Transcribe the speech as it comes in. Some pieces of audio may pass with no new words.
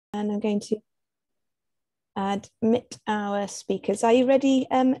And I'm going to admit our speakers. Are you ready,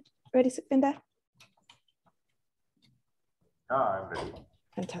 ready, Sukhwinder? Yeah, I'm ready.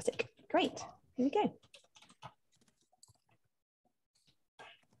 Fantastic. Great. Here we go.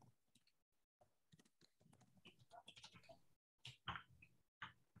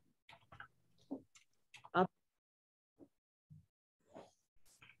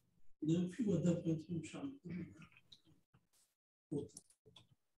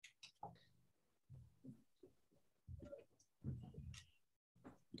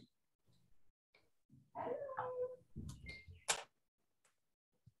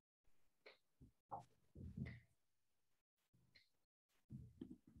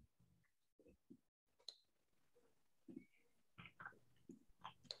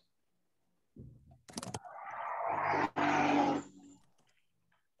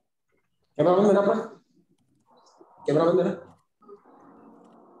 Cameraman mana apa? Cameraman mana?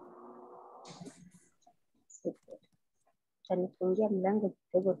 Tanifungia mlango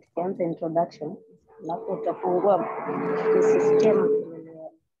kidogo tukianza introduction, alafu utafungua system.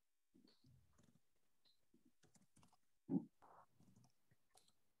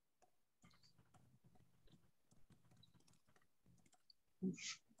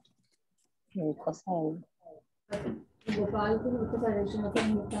 Niko sawa. Bhopal के मुख्य suggestion होता है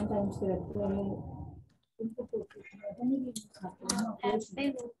Hindustan times के रखते हैं इनको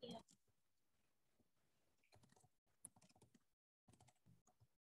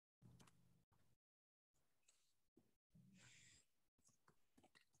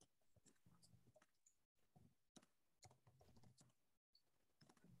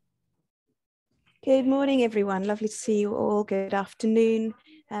Good morning, everyone. Lovely to see you all. Good afternoon.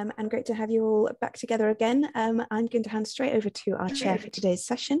 And great to have you all back together again. I'm going to hand straight over to our chair for today's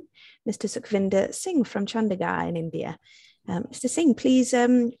session, Mr. Sukhwinder Singh from Chandigarh in India. Mr. Singh, please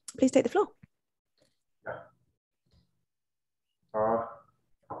take the floor.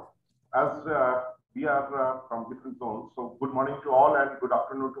 As we are from different zones, so good morning to all and good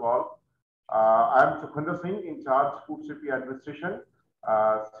afternoon to all. I am Sukhwinder Singh, in charge Food Safety Administration,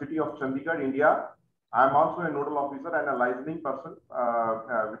 City of Chandigarh, India. I am also a nodal officer and a licensing person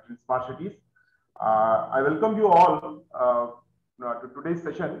within Smart Cities. I welcome you all to today's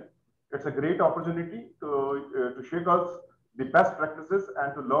session. It's a great opportunity to share us the best practices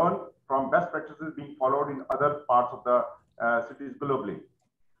and to learn from best practices being followed in other parts of the cities globally.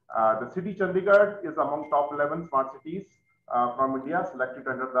 The city Chandigarh is among top 11 smart cities from India selected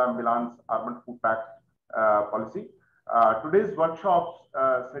under the Milan's Urban Food Pact policy. Today's workshops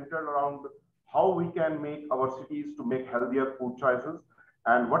centered around how we can make our cities to make healthier food choices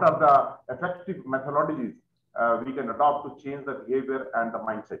and what are the effective methodologies we can adopt to change the behavior and the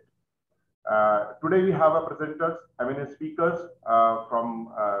mindset. Today we have presenters, eminent speakers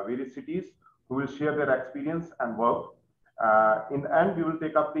from various cities who will share their experience and work. In the end, we will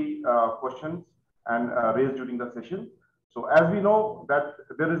take up the questions and raised during the session. So as we know that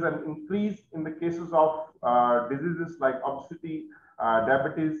there is an increase in the cases of diseases like obesity,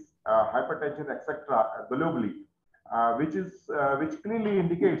 diabetes, hypertension, etc. globally, which clearly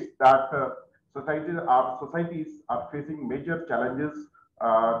indicates that societies are facing major challenges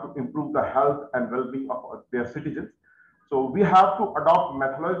to improve the health and well-being of their citizens. So we have to adopt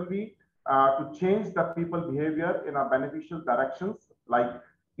methodology to change the people behavior in a beneficial directions like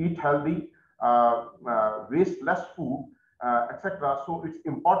eat healthy, waste less food, etc. So it's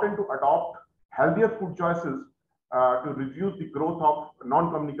important to adopt healthier food choices to reduce the growth of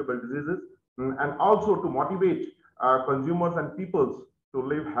non-communicable diseases and also to motivate consumers and peoples to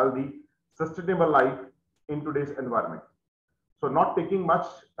live healthy, sustainable life in today's environment. So not taking much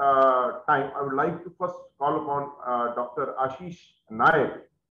time, I would like to first call upon Dr. Ashish Naik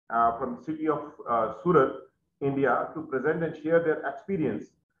from the city of Surat, India, to present and share their experience.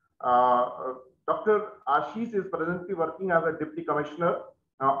 Dr. Ashish is presently working as a Deputy Commissioner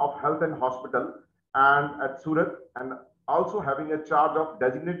of Health and Hospital and at Surat, and also having a charge of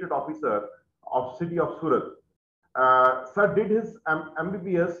Designated Officer of City of Surat. Sir did his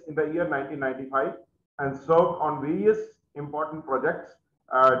MBBS in the year 1995 and served on various important projects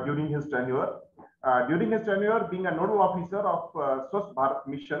during his tenure. During his tenure, being a nodal officer of Swasth Bharat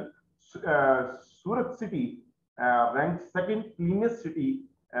Mission, Surat City ranked second cleanest city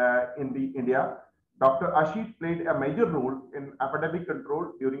in India. Dr. Ashish played a major role in epidemic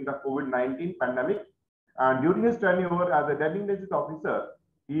control during the COVID-19 pandemic. And during his tenure as a designated officer,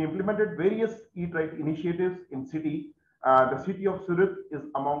 he implemented various Eat Right initiatives in city. The city of Surat is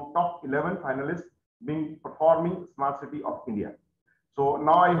among top 11 finalists being performing Smart City of India. So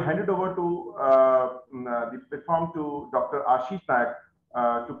now I hand it over to the platform to Dr. Ashish Naik,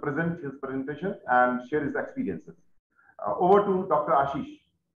 to present his presentation and share his experiences. Over to Dr. Ashish.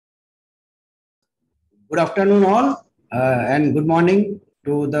 Good afternoon all and good morning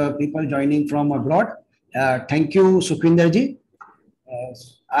to the people joining from abroad. Thank you, Sukhwinder ji.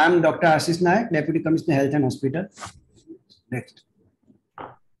 I am Dr. Ashish Naik, Deputy Commissioner Health and Hospital. Next.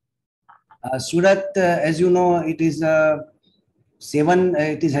 Surat, as you know, it is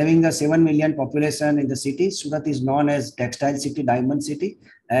having a 7 million population in the city. Surat is known as Textile City, Diamond City,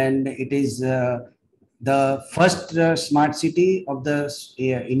 and it is the first smart city of the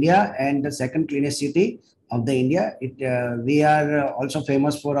India and the second cleanest city of the India. We are also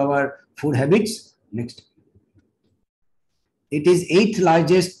famous for our food habits. Next. It is 8th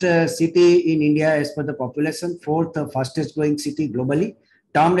largest city in India as per the population, 4th fastest growing city globally,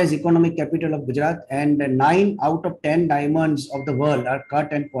 termed as economic capital of Gujarat, and 9 out of 10 diamonds of the world are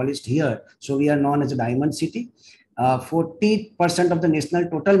cut and polished here. So we are known as a diamond city. 40% of the national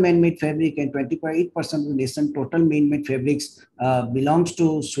total man-made fabric and 28% of the national total man-made fabrics belongs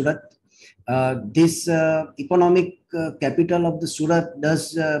to Surat. This economic capital of the Surat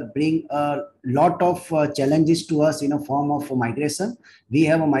does bring a lot of challenges to us in a form of migration. We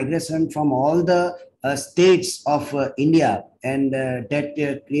have a migration from all the states of India, and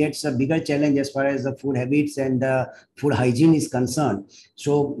that creates a bigger challenge as far as the food habits and food hygiene is concerned.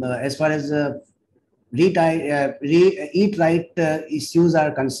 So as far as eat right issues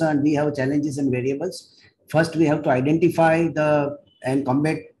are concerned, we have challenges and variables. First, we have to identify and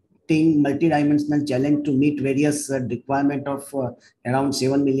combating multidimensional challenge to meet various requirement of around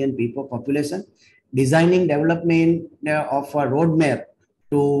 7 million people population. Designing development of a roadmap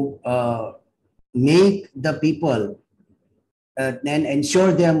to make the people and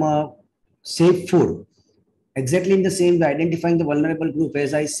ensure them safe food. Exactly in the same way, identifying the vulnerable group,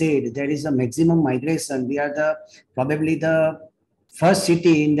 as I said, there is a maximum migration. We are probably the first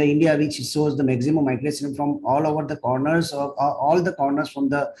city in the India which shows the maximum migration from all over the corners of all the corners from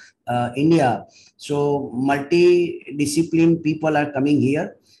the India. So multi-discipline people are coming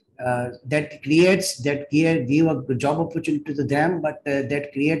here. That give a job opportunity to them, but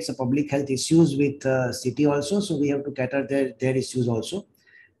that creates a public health issues with city also. So we have to cater their issues also.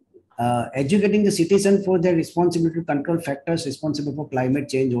 Educating the citizen for their responsibility to control factors responsible for climate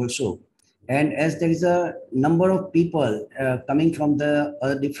change also. And as there is a number of people coming from the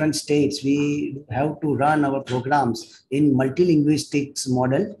different states, we have to run our programs in multilinguistics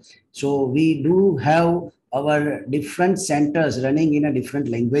model. So we do have our different centers running in a different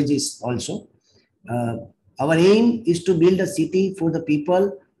languages also. Our aim is to build a city for the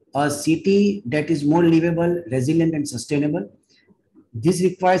people, a city that is more livable, resilient and sustainable. This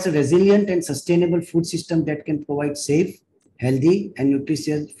requires a resilient and sustainable food system that can provide safe, healthy and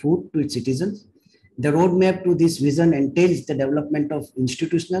nutritious food to its citizens. The roadmap to this vision entails the development of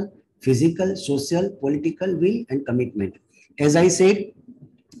institutional, physical, social, political will and commitment. As I said,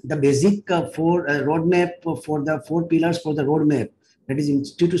 the basic roadmap for the 4 pillars for the roadmap, that is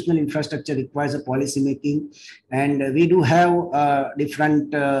institutional infrastructure, requires a policy making, and we do have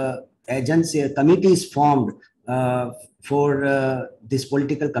different agency committees formed for this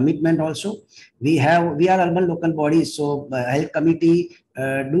political commitment also. We are urban local bodies, so health committee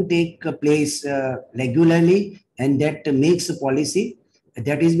do take place regularly, and that makes a policy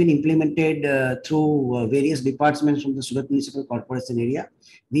that has been implemented through various departments from the Surat Municipal Corporation area.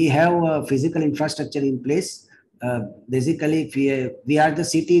 We have physical infrastructure in place. Basically, if we are the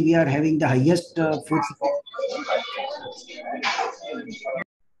city, we are having the highest food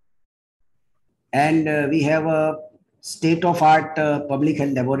and we have a state-of-art public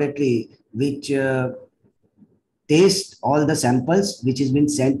health laboratory which taste all the samples which has been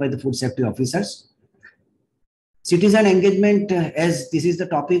sent by the food safety officers. Citizen engagement, as this is the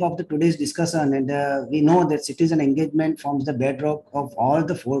topic of today's discussion, and we know that citizen engagement forms the bedrock of all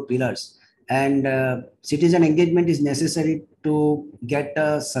the 4 pillars, and citizen engagement is necessary to get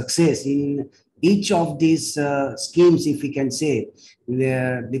success in each of these schemes, if we can say,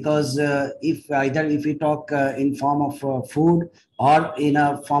 because if we talk in form of food or in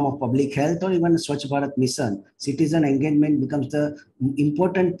a form of public health or even Swachh Bharat mission, citizen engagement becomes the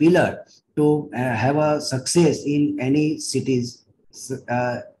important pillar to have a success in any city's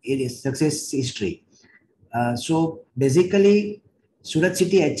success history. So basically, Surat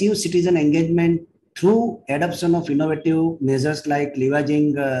city achieves citizen engagement through adoption of innovative measures like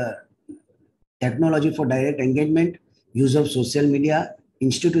leveraging technology for direct engagement, use of social media,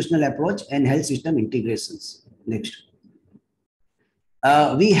 institutional approach, and health system integrations. Next.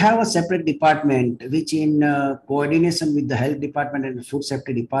 We have a separate department which in coordination with the health department and the food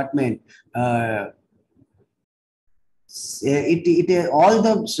safety department all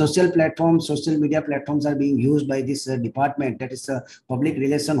the social platforms, social media platforms are being used by this department. That is a public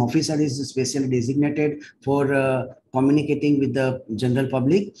relation officer is specially designated for communicating with the general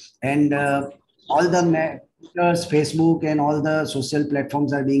public, and all the Facebook and all the social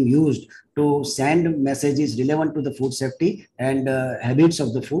platforms are being used to send messages relevant to the food safety and habits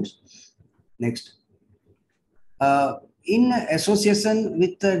of the foods. Next. In association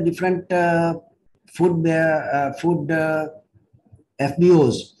with different food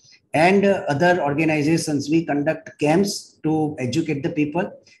FBOs and other organizations, we conduct camps to educate the people.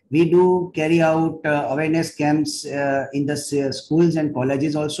 We do carry out awareness camps in the schools and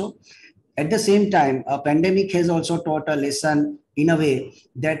colleges also. At the same time, a pandemic has also taught a lesson in a way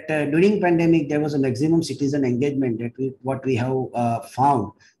that during pandemic, there was a maximum citizen engagement that what we have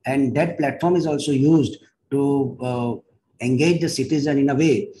found. And that platform is also used to engage the citizen in a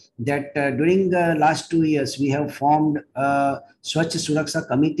way that during the last 2 years, we have formed Swachh Suraksha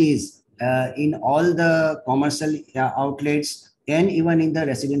committees in all the commercial outlets and even in the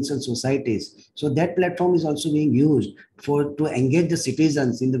residential societies. So that platform is also being used to engage the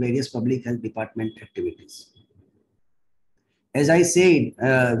citizens in the various public health department activities. As I said,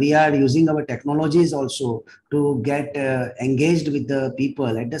 we are using our technologies also to get engaged with the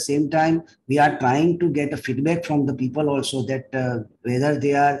people. At the same time, we are trying to get a feedback from the people also that whether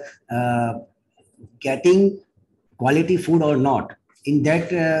they are getting quality food or not. In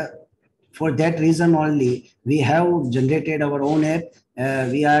that, for that reason only, we have generated our own app.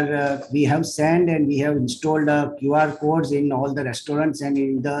 We have sent and we have installed QR codes in all the restaurants and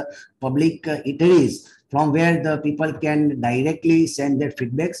in the public eateries, from where the people can directly send their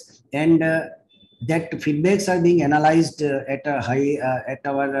feedbacks, and that feedbacks are being analyzed at a high at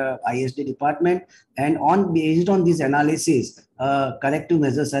our ISD department, and based on this analysis, corrective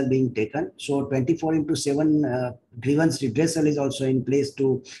measures are being taken. So 24/7 grievance redressal is also in place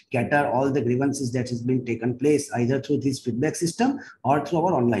to cater all the grievances that has been taken place either through this feedback system or through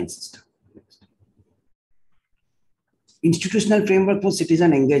our online system. Institutional framework for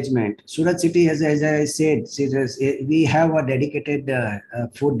citizen engagement. Surat city, as I said, we have a dedicated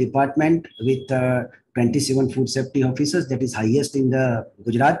food department with 27 food safety officers, that is highest in the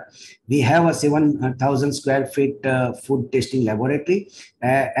Gujarat. We have a 7,000 square feet food testing laboratory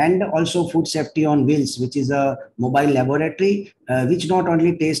and also food safety on wheels, which is a mobile laboratory which not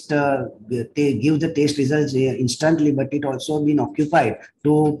only give the test results instantly, but it also been occupied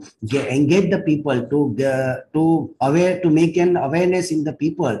to engage the people, to make an awareness in the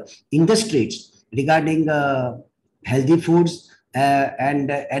people in the streets regarding healthy foods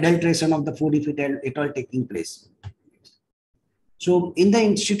and adulteration of the food if it all taking place. So in the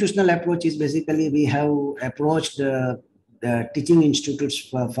institutional approach is basically we have approached the teaching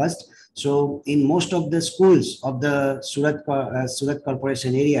institutes first. So in most of the schools of the Surat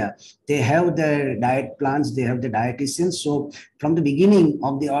Corporation area, they have their diet plans, they have the dietitians. So from the beginning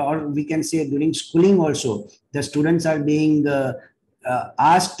of the, or we can say during schooling also, the students are being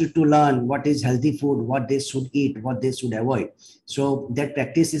asked to learn what is healthy food, what they should eat, what they should avoid. So that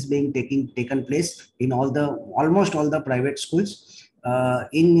practice is being taken place in almost all the private schools.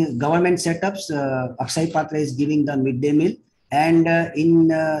 In government setups, Akshay Patra is giving the midday meal, and in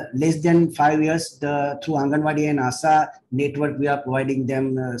less than 5 years, through Anganwadi and ASA network, we are providing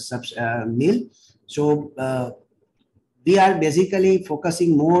them meal. So we are basically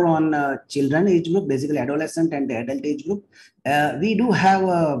focusing more on children age group, basically adolescent and the adult age group. We do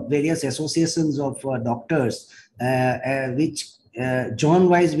have various associations of doctors, which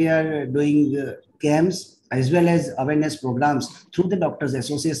zone-wise we are doing camps as well as awareness programs through the Doctors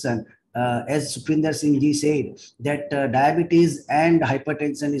Association. As Sukhwinder Singh ji said, that diabetes and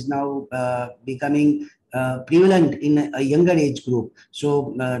hypertension is now becoming prevalent in a younger age group.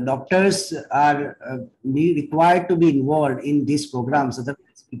 So doctors are required to be involved in these programs, so that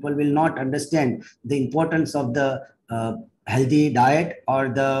people will not understand the importance of the healthy diet or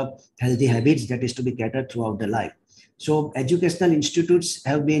the healthy habits that is to be catered throughout the life. So educational institutes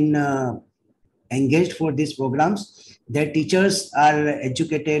have been engaged for these programs. Their teachers are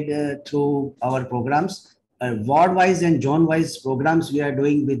educated through our programs. Ward-wise and zone-wise programs we are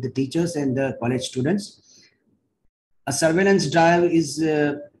doing with the teachers and the college students. A surveillance drive is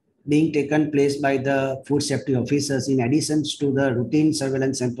being taken place by the food safety officers in addition to the routine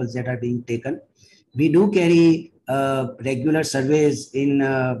surveillance samples that are being taken. We do carry regular surveys in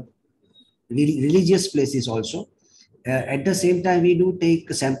religious places also. At the same time, we do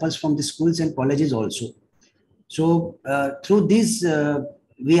take samples from the schools and colleges also. So through this,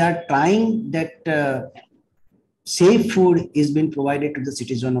 we are trying that safe food is being provided to the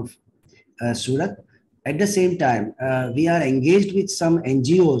citizen of Surat. At the same time, we are engaged with some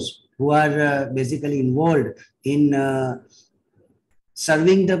NGOs who are basically involved in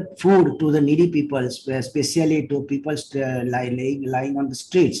serving the food to the needy people, especially to people lying on the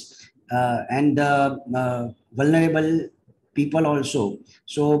streets and vulnerable people also.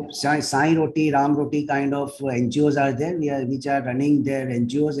 So Sai Roti, Ram Roti kind of NGOs are there, which are running their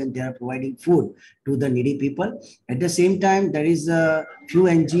NGOs and they are providing food to the needy people. At the same time, there is a few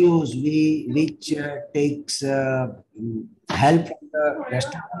NGOs which takes help from the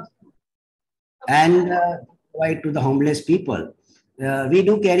restaurants and provide to the homeless people. We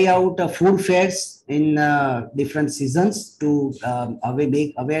do carry out food fairs in different seasons to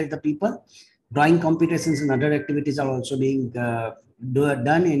make aware the people. Drawing competitions and other activities are also being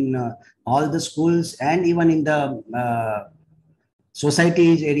done in all the schools and even in the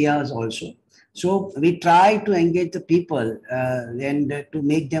societies areas also. So we try to engage the people and to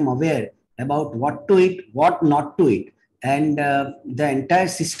make them aware about what to eat, what not to eat. And the entire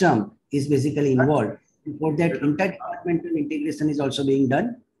system is basically involved. For that, interdepartmental integration is also being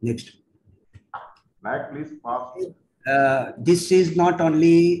done. Next. Mac, please pass. This is not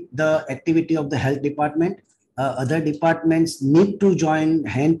only the activity of the health department. Other departments need to join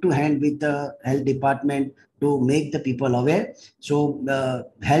hand to hand with the health department to make the people aware. So the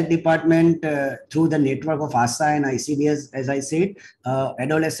health department through the network of ASA and ICDS, as I said,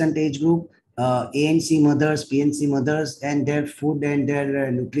 adolescent age group, ANC mothers, PNC mothers, and their food and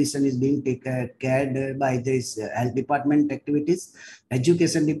their nutrition is being cared by this health department activities.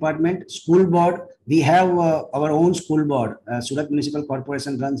 Education department, school board, we have our own school board. Surat Municipal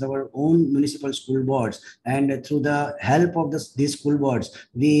Corporation runs our own municipal school boards, and through the help of these school boards,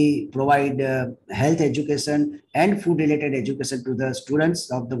 we provide health education and food related education to the students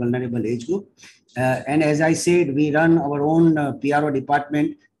of the vulnerable age group. And as I said, we run our own PRO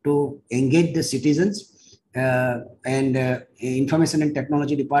department to engage the citizens, and information and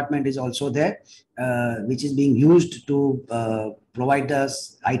technology department is also there, which is being used to provide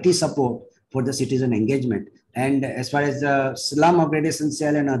us IT support for the citizen engagement. And as far as the slum upgradation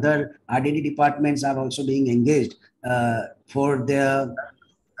cell and other RDD departments are also being engaged for their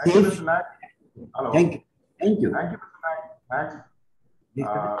Thank you, Mr. Nack. Hello. Thank you. Thank you. Thank you, Mr. Nack.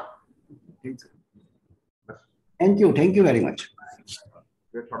 Thank you. Thank you very much.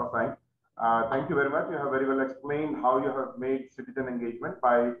 Great short of time. Thank you very much. You have very well explained how you have made citizen engagement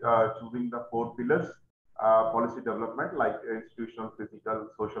by choosing the 4 pillars, policy development like institutional, physical,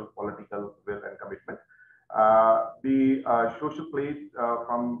 social, political, will and commitment. The social play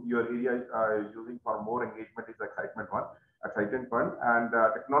from your area using for more engagement is excitement one, and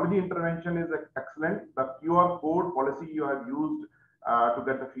technology intervention is excellent. The QR code policy you have used to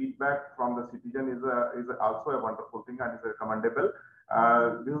get the feedback from the citizen is also a wonderful thing and is commendable.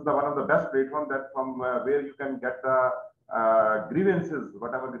 This is one of the best platforms that from where you can get the grievances,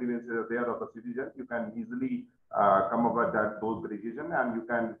 whatever grievances are there of the citizen, you can easily come up with those grievances, and you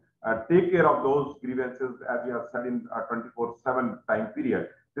can take care of those grievances as you have said in 24/7 time period.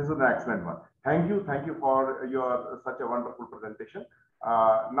 This is an excellent one. Thank you for your such a wonderful presentation.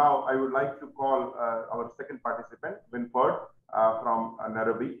 Now I would like to call our second participant, Winford from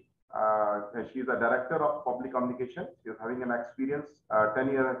Nairobi. She is a director of public communication. She is having an experience,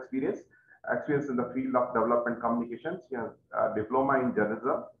 10-year experience in the field of development communication. She has a diploma in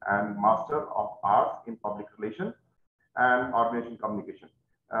journalism and master of arts in public relations and organization communication.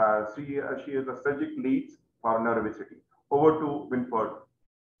 She is a strategic lead for Nairobi City. Over to Winford.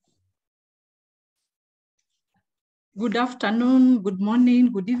 Good afternoon, good morning,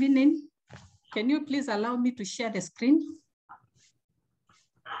 good evening. Can you please allow me to share the screen?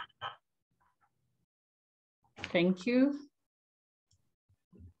 Thank you.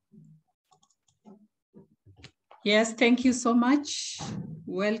 Yes, thank you so much.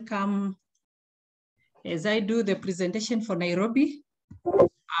 Welcome. As I do the presentation for Nairobi,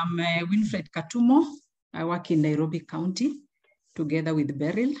 I'm Winfred Katumo. I work in Nairobi County together with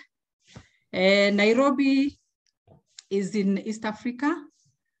Beryl. Nairobi is in East Africa,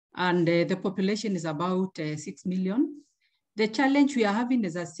 and the population is about 6 million. The challenge we are having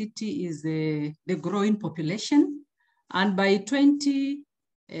as a city is the growing population. And by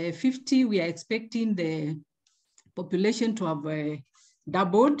 2050, we are expecting the population to have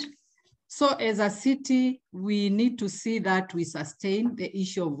doubled. So as a city, we need to see that we sustain the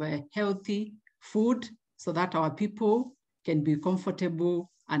issue of healthy food so that our people can be comfortable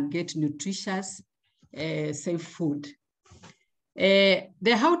and get nutritious, safe food.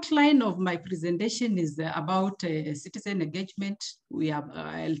 The outline of my presentation is about citizen engagement.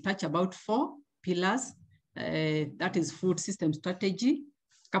 I'll touch about 4 pillars. That is food system strategy,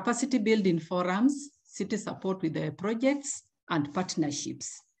 capacity building forums, city support with the projects, and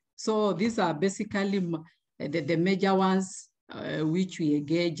partnerships. So these are basically the major ones which we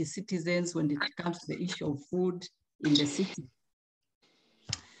engage citizens when it comes to the issue of food in the city.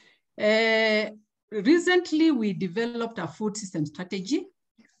 Recently, we developed a food system strategy.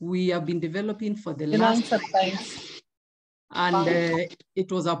 We have been developing for the last 5 years, and it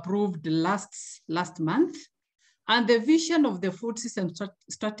was approved last month. And the vision of the food system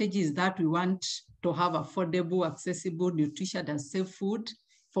strategy is that we want to have affordable, accessible, nutritious, and safe food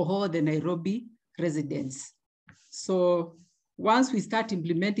for all the Nairobi residents. So once we start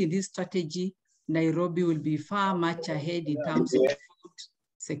implementing this strategy, Nairobi will be far much ahead in terms of food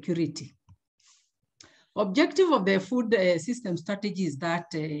security. Objective of the food system strategy is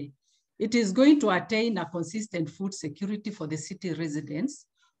that it is going to attain a consistent food security for the city residents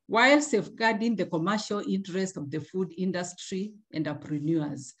while safeguarding the commercial interest of the food industry and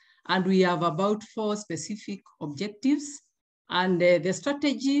entrepreneurs. And we have about 4 specific objectives. And the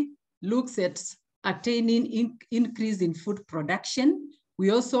strategy looks at attaining increase in food production.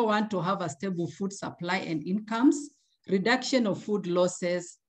 We also want to have a stable food supply and incomes, reduction of food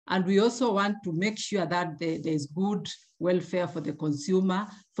losses, and we also want to make sure that there is good welfare for the consumer,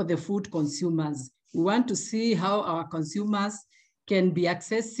 for the food consumers. We want to see how our consumers can be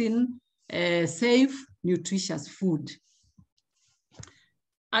accessing safe, nutritious food.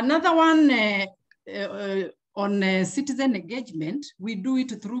 Another one on citizen engagement, we do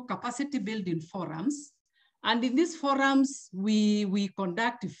it through capacity building forums. And in these forums, we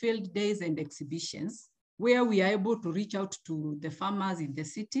conduct field days and exhibitions where we are able to reach out to the farmers in the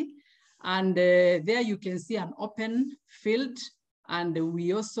city. And there you can see an open field. And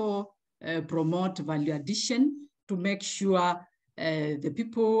we also promote value addition to make sure the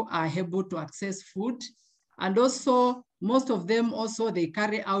people are able to access food. And also, most of them also, they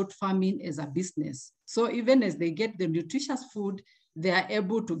carry out farming as a business. So even as they get the nutritious food, they are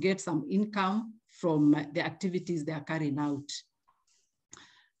able to get some income from the activities they are carrying out.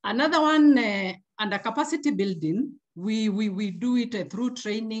 Another one, under capacity building, we do it through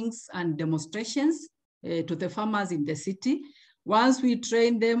trainings and demonstrations to the farmers in the city. Once we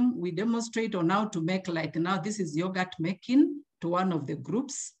train them, we demonstrate on how to make, like now this is yogurt making to one of the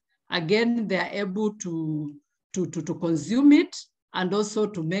groups. Again, they are able to consume it and also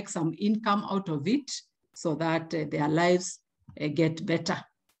to make some income out of it so that their lives get better.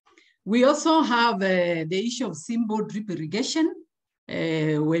 We also have the issue of simple drip irrigation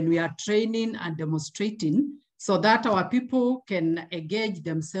when we are training and demonstrating so that our people can engage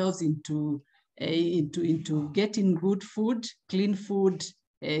themselves into getting good food, clean food,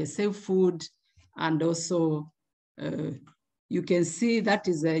 safe food, and also you can see that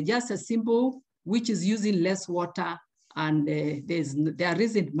is just a simple, which is using less water, and there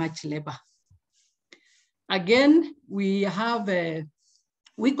isn't much labor. Again, we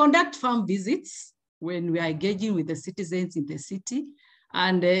conduct farm visits when we are engaging with the citizens in the city.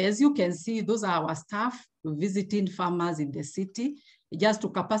 And as you can see, those are our staff visiting farmers in the city, just to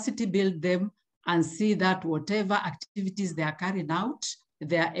capacity build them and see that whatever activities they are carrying out,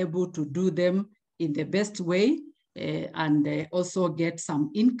 they are able to do them in the best way and also get some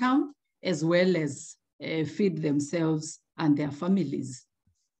income as well as feed themselves and their families.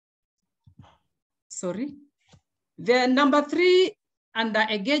 Sorry. The number 3, under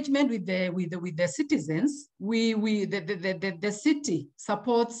engagement with the citizens, the city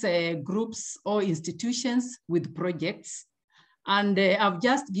supports groups or institutions with projects. And I've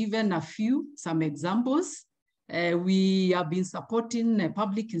just given some examples. We have been supporting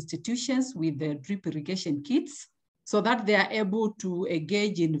public institutions with the drip irrigation kits so that they are able to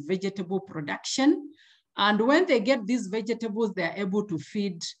engage in vegetable production. And when they get these vegetables, they are able to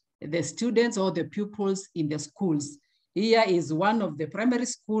feed the students or the pupils in the schools. Here is one of the primary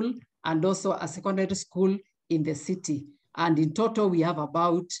school and also a secondary school in the city. And in total, we have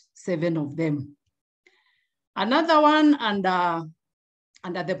about 7 of them. Another one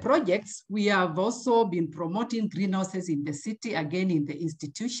under the projects, we have also been promoting greenhouses in the city, again in the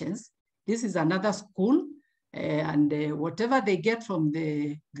institutions. This is another school, and whatever they get from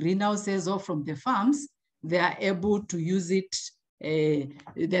the greenhouses or from the farms, they are able to use it, they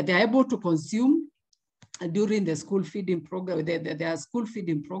are able to consume during the school feeding program. Their school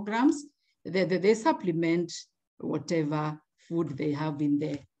feeding programs, they supplement whatever food they have in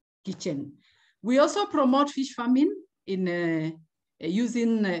the kitchen. We also promote fish farming in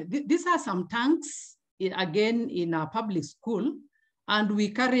using, these are some tanks, again, in our public school, and we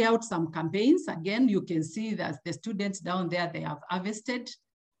carry out some campaigns. Again, you can see that the students down there, they have harvested,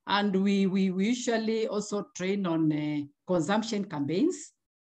 and we usually also train on consumption campaigns.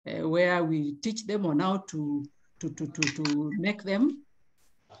 where we teach them on how to make them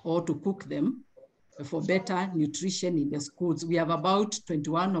or to cook them for better nutrition in the schools. We have about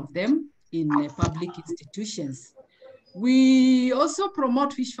 21 of them in public institutions. We also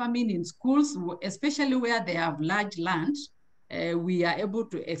promote fish farming in schools, especially where they have large land. We are able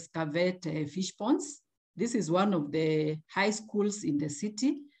to excavate fish ponds. This is one of the high schools in the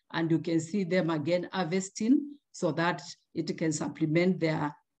city, and you can see them again harvesting so that it can supplement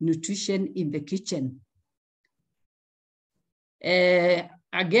their nutrition in the kitchen.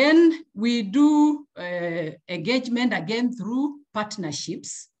 Again, we do engagement again through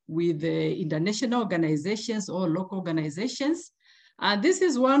partnerships with international organizations or local organizations. This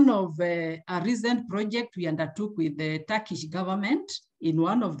is one of a recent project we undertook with the Turkish government in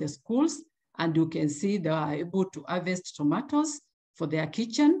one of the schools, and you can see they are able to harvest tomatoes for their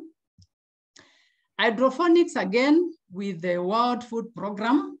kitchen. Hydroponics again with the World Food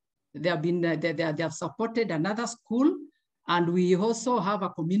Program. They have supported another school, and we also have a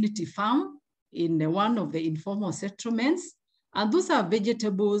community farm in one of the informal settlements. And those are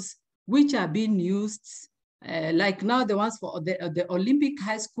vegetables which are being used, like now the ones for the Olympic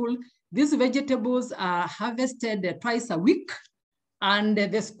High School. These vegetables are harvested twice a week, and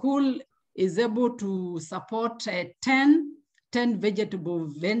the school is able to support 10 vegetable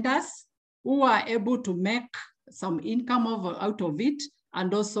vendors who are able to make some income out of it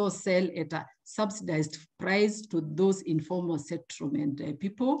and also sell at a subsidized price to those informal settlement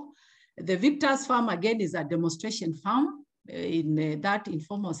people. The Victor's Farm, again, is a demonstration farm in that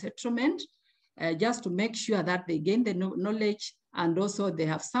informal settlement, just to make sure that they gain the knowledge and also they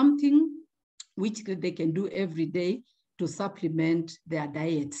have something which they can do every day to supplement their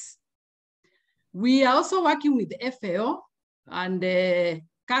diets. We are also working with the FAO, and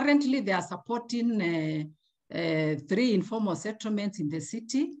currently they are supporting 3 informal settlements in the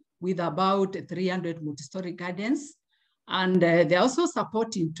city with about 300 multi-story gardens. And they're also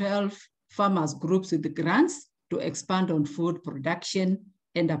supporting 12 farmers groups with the grants to expand on food production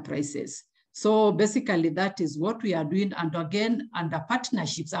enterprises. So basically that is what we are doing. And again, under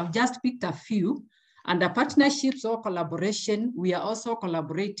partnerships, I've just picked a few. Under partnerships or collaboration, we are also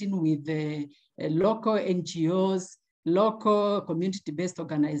collaborating with the local NGOs, local community-based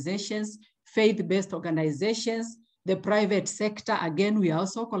organizations, faith-based organizations, the private sector. Again, we are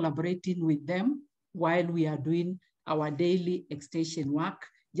also collaborating with them while we are doing our daily extension work,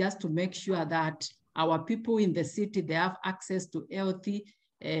 just to make sure that our people in the city, they have access to healthy,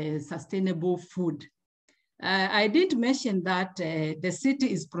 sustainable food. I did mention that the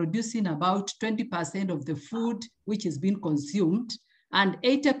city is producing about 20% of the food which is being consumed, and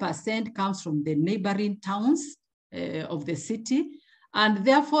 80% comes from the neighboring towns of the city. And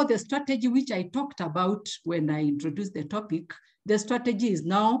therefore, the strategy which I talked about when I introduced the topic, the strategy is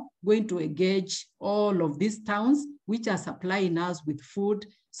now going to engage all of these towns which are supplying us with food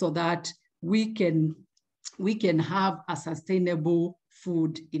so that we can have a sustainable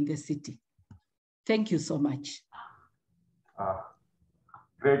food in the city. Thank you so much.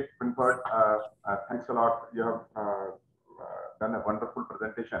 Great, Winford. Thanks a lot. You have done a wonderful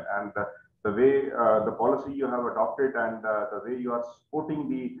presentation, and the way the policy you have adopted and the way you are supporting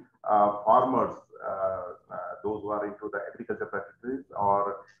the farmers, those who are into the agriculture practices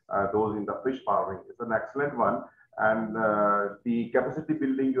or those in the fish farming, is an excellent one. And the capacity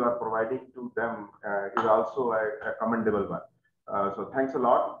building you are providing to them is also a commendable one. So thanks a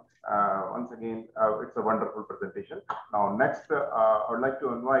lot. Once again, it's a wonderful presentation. Now, next, I would like to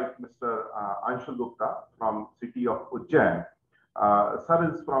invite Mr. Anshul Gupta from city of Ujjian.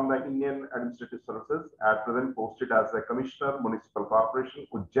 Sir is from the Indian Administrative Services, at present posted as a Commissioner, Municipal Corporation,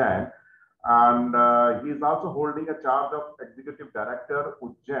 Ujjian. And he is also holding a charge of Executive Director,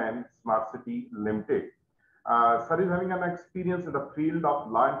 Ujjian Smart City Limited. Sir is having an experience in the field of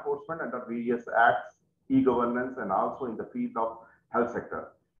law enforcement under various acts, e-governance, and also in the field of health sector.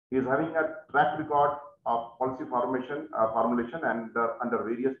 He is having a track record of policy formulation and under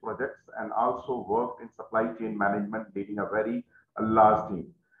various projects, and also worked in supply chain management, leading a very large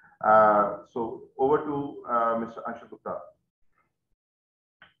team. So over to Mr. Anshul Gupta.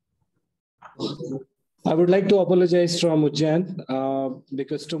 I would like to apologize from Ujjian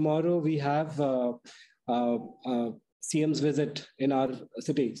because tomorrow we have CM's visit in our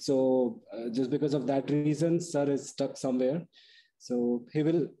city. So just because of that reason, sir is stuck somewhere. So he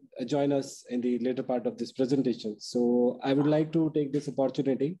will join us in the later part of this presentation. So I would like to take this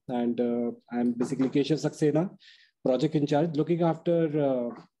opportunity, and I'm basically Keshav Saxena, project in charge, looking after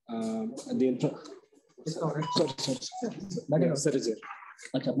the intro. Sorry. Yeah, sir is here.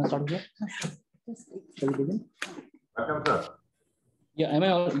 Shall we begin? Welcome, sir. Yeah,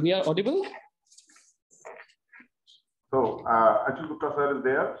 we are audible? So Anshu Gupta sir is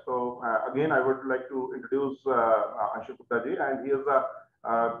there. So again, I would like to introduce Anshu Gupta ji, and he is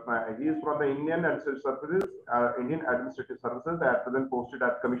from the Indian Administrative Services, Indian Administrative Services, at present posted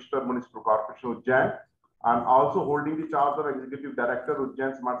as Commissioner Municipal Corporation Ujjian, and also holding the charge of Executive Director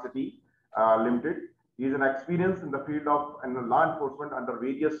Ujjian Smart City Limited. He is an experience in the field of law enforcement under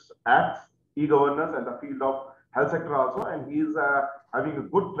various acts, e-governance, and the field of health sector also, and he is having a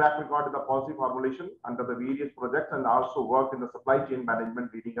good track record in the policy formulation under the various projects, and also worked in the supply chain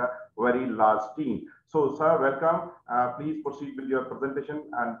management, leading a very large team. So, sir, welcome. Please proceed with your presentation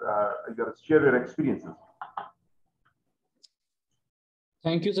and share your experiences.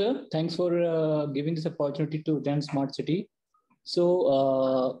 Thank you, sir. Thanks for giving this opportunity to attend Smart City.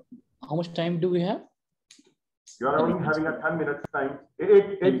 So, how much time do we have? You are only having a 10 minutes time,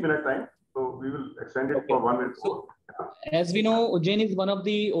 8-minute time. So we will extend it for 1 minute. So, as we know, Ujjian is one of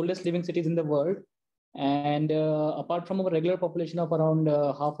the oldest living cities in the world. And apart from our regular population of around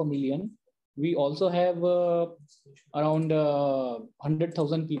 500,000, we also have around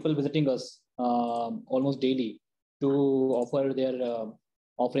 100,000 people visiting us almost daily to offer their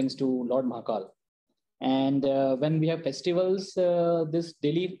offerings to Lord Mahakal. And when we have festivals, this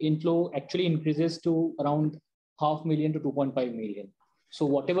daily inflow actually increases to around 500,000 to 2.5 million. So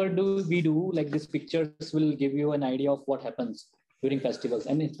whatever we do, like these pictures will give you an idea of what happens during festivals.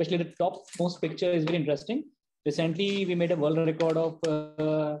 And especially the topmost picture is very interesting. Recently, we made a world record of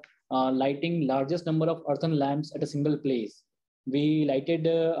lighting largest number of earthen lamps at a single place. We lighted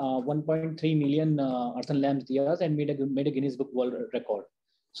 1.3 million earthen lamps diyas and made a Guinness Book World Record.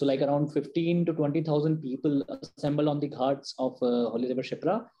 So like around 15 to 20,000 people assemble on the ghats of Holy River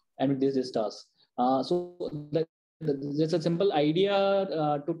Shipra and with these stars. There's a simple idea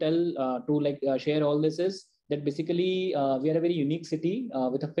to tell, share all this is that basically we are a very unique city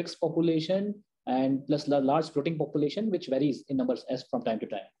with a fixed population and plus a large floating population, which varies in numbers as from time to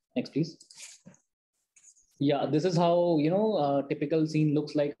time. Next, please. Yeah, this is how, typical scene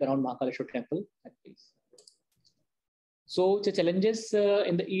looks like around Mahakaleshwar temple. Next, please. So the challenges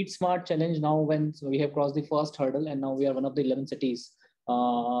in the Eat Smart challenge now, when we have crossed the first hurdle and now we are one of the 11 cities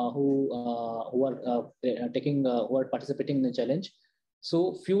who are participating in the challenge.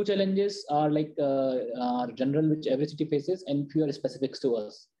 So few challenges are like general, which every city faces, and few are specifics to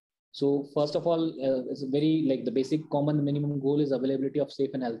us. So first of all, it's very like the basic common minimum goal is availability of safe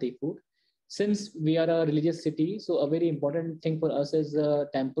and healthy food. Since we are a religious city, so a very important thing for us is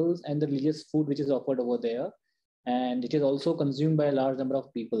temples and the religious food which is offered over there. And it is also consumed by a large number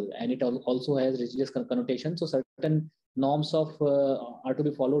of people, and it also has religious connotation. So certain norms of are to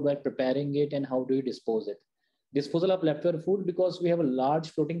be followed by preparing it and how do you dispose it. Disposal of leftover food, because we have a large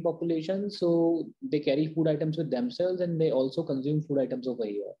floating population, so they carry food items with themselves and they also consume food items over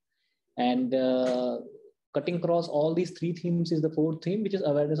here. And cutting across all these three themes is the fourth theme, which is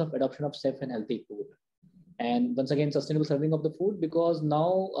awareness of adoption of safe and healthy food. And once again, sustainable serving of the food, because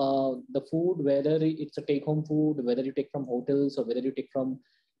now the food, whether it's a take-home food, whether you take from hotels or whether you take from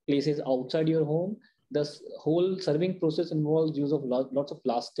places outside your home, the whole serving process involves use of lots of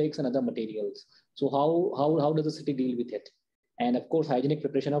plastics and other materials. So how does the city deal with it? And of course, hygienic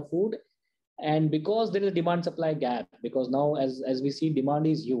preparation of food. And because there is a demand supply gap, because now as we see, demand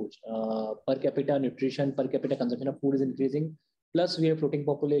is huge. Per capita nutrition, per capita consumption of food is increasing. Plus we have floating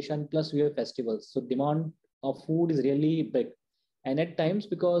population, plus we have festivals. So demand of food is really big. And at times,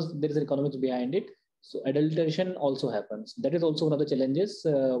 because there is economics behind it, so adulteration also happens. That is also one of the challenges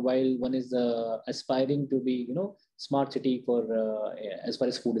while one is aspiring to be, smart city for as far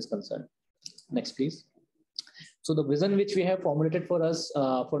as food is concerned. Next, please. So the vision which we have formulated for us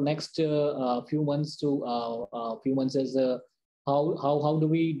for next few months is how do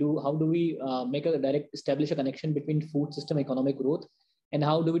we make a direct establish a connection between food system economic growth, and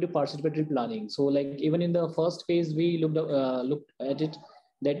how do we do participatory planning. So like even in the first phase, we looked at it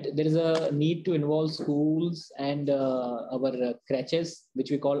that there is a need to involve schools and our creches, which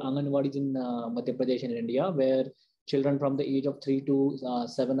we call Anganwadis in Madhya Pradesh in India, where children from the age of 3 to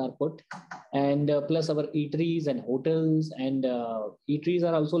 7 are put, and plus our eateries and hotels, and eateries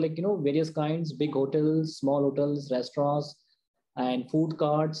are also like, various kinds, big hotels, small hotels, restaurants, and food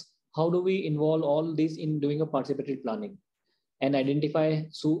carts. How do we involve all this in doing a participatory planning and identify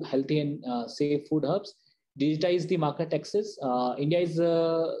healthy and safe food hubs? Digitize the market access. India is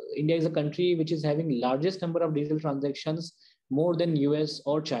a country which is having largest number of digital transactions, more than US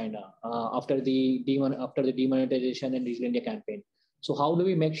or China after the demonetization and Digital India campaign. So how do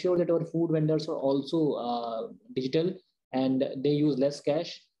we make sure that our food vendors are also digital and they use less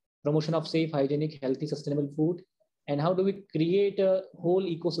cash? Promotion of safe, hygienic, healthy, sustainable food. and how do we create a whole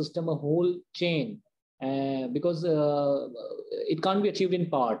ecosystem, a whole chain, because it can't be achieved in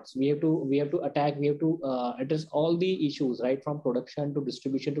parts. We have to address all the issues, right from production to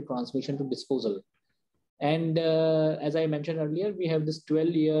distribution to transmission to disposal. And as I mentioned earlier, we have this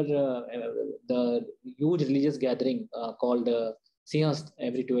 12-year the huge religious gathering called Singh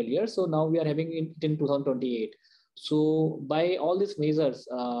every 12 years. So now we are having it in 2028. So by all these measures,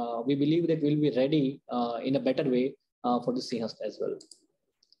 we believe that we'll be ready in a better way for the Singh as well.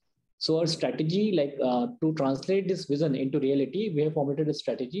 So our strategy, like to translate this vision into reality, we have formulated a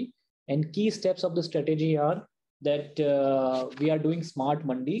strategy, and key steps of the strategy are that we are doing smart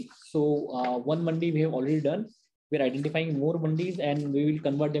mandi. So one mandi we have already done. We're identifying more mandis and we will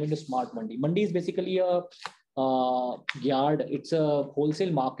convert them into smart mandi. Mandi is basically a yard. It's a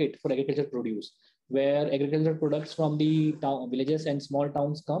wholesale market for agricultural produce, where agricultural products from the villages and small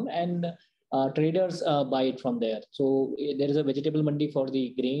towns come, and traders buy it from there. So there is a vegetable mandi for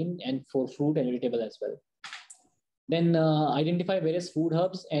the grain and for fruit and vegetable as well. Then identify various food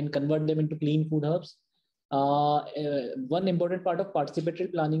hubs and convert them into clean food hubs. One important part of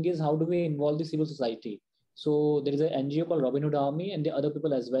participatory planning is how do we involve the civil society. So there is an NGO called Robin Hood Army and the other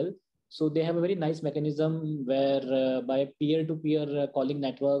people as well. So they have a very nice mechanism where by peer-to-peer calling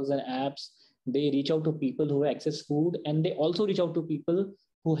networks and apps, they reach out to people who have access food, and they also reach out to people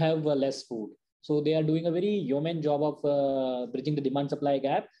who have less food. So they are doing a very yeoman job of bridging the demand supply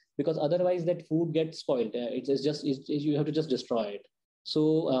gap, because otherwise that food gets spoiled. You have to just destroy it.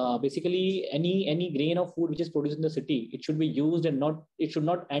 So basically any grain of food which is produced in the city, it should be used and it should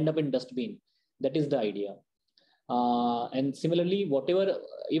not end up in dustbin. That is the idea. And similarly,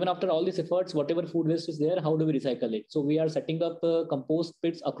 even after all these efforts, whatever food waste is there, how do we recycle it? So we are setting up compost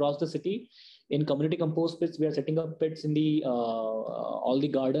pits across the city. In community compost pits, we are setting up pits in the all the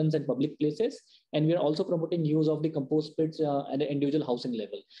gardens and public places. And we are also promoting use of the compost pits at an individual housing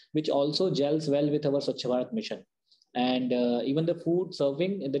level, which also gels well with our Swachh Bharat mission. And even the food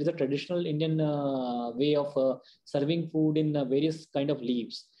serving, there is a traditional Indian way of serving food in various kind of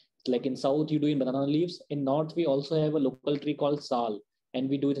leaves. Like in South, you do in banana leaves. In North, we also have a local tree called sal, and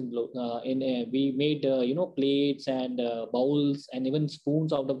we do it we made plates and bowls and even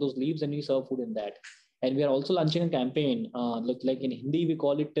spoons out of those leaves, and we serve food in that. And we are also launching a campaign, like in Hindi we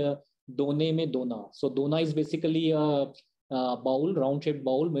call it Done Mein Dona. So Dona is basically a bowl, round-shaped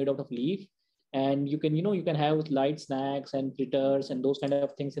bowl made out of leaf, and you can have light snacks and fritters and those kind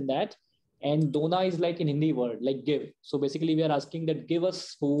of things in that. And Dona is like in Hindi word, like give. So basically we are asking that give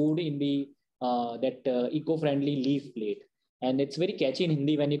us food in the eco-friendly leaf plate. And it's very catchy in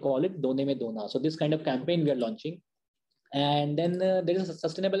Hindi when you call it Done Mein Dona. So this kind of campaign we are launching. And then there is a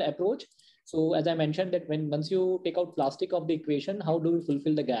sustainable approach. So as I mentioned that once you take out plastic of the equation, how do we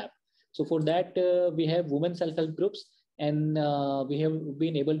fulfill the gap? So for that, we have women self-help groups, and we have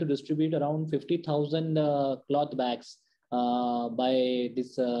been able to distribute around 50,000 cloth bags by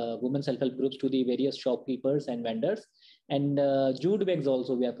these women self-help groups to the various shopkeepers and vendors. And jute bags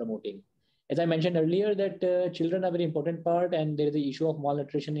also we are promoting. As I mentioned earlier that children are a very important part, and there is the issue of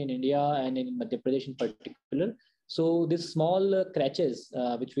malnutrition in India and in Madhya Pradesh in particular. So these small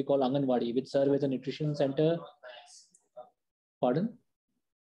crèches, which we call Anganwadi, which serve as a nutrition center. Pardon?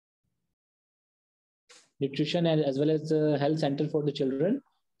 Nutrition as well as a health center for the children.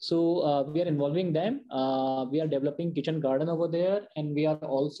 So we are involving them. We are developing kitchen garden over there, and we are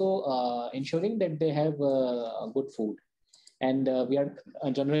also ensuring that they have good food. And we are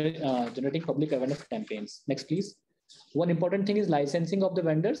generating public awareness campaigns. Next, please. One important thing is licensing of the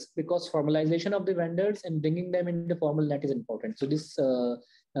vendors, because formalization of the vendors and bringing them into formal net is important. So this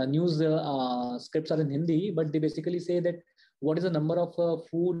news scripts are in Hindi, but they basically say that what is the number of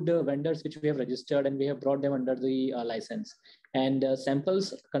food vendors which we have registered, and we have brought them under the license. And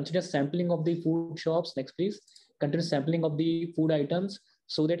samples, continuous sampling of the food shops. Next, please. Continuous sampling of the food items,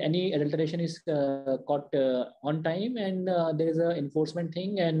 so that any adulteration is caught on time, and there is an enforcement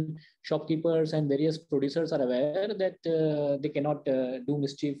thing, and shopkeepers and various producers are aware that they cannot do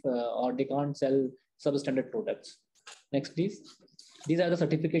mischief or they can't sell substandard products. Next, please. These are the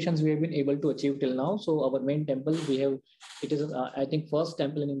certifications we have been able to achieve till now. So our main temple, it is I think first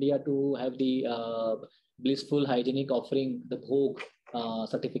temple in India to have the blissful hygienic offering, the Bhog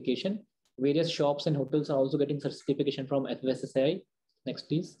certification. Various shops and hotels are also getting certification from FSSAI. Next,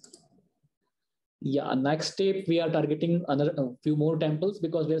 please. Yeah, next step, we are targeting a few more temples,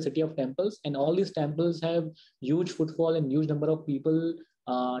 because we are a city of temples, and all these temples have huge footfall and huge number of people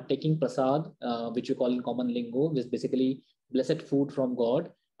taking prasad, which we call in common lingo, which is basically blessed food from God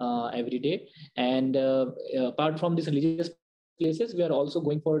every day. And apart from these religious places, we are also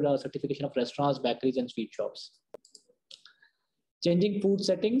going for certification of restaurants, bakeries, and sweet shops. Changing food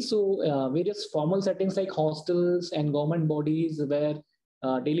settings. So various formal settings like hostels and government bodies where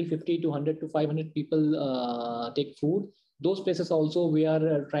daily 50 to 100 to 500 people take food. Those places also we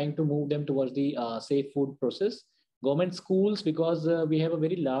are trying to move them towards the safe food process. Government schools, because we have a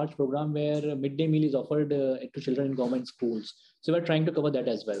very large program where midday meal is offered to children in government schools. So we're trying to cover that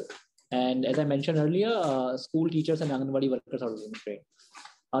as well. And as I mentioned earlier, school teachers and Anganwadi workers are being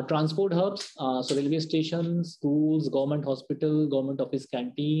trained. Transport hubs, so railway stations, schools, government hospital, government office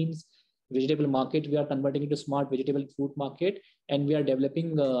canteens, vegetable market, we are converting into smart vegetable food market, and we are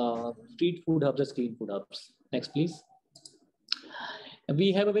developing street food hubs as clean food hubs. Next, please.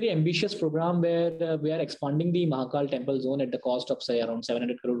 We have a very ambitious program where we are expanding the Mahakal temple zone at the cost of say around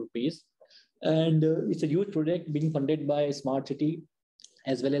 700 crore rupees. And it's a huge project being funded by Smart City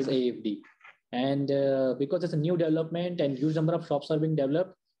as well as AFD. And because it's a new development and huge number of shops are being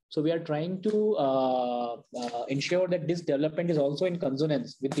developed, so we are trying to ensure that this development is also in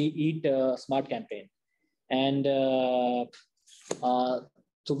consonance with the Eat Smart campaign. And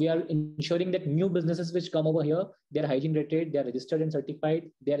so we are ensuring that new businesses which come over here, they are hygiene rated, they are registered and certified,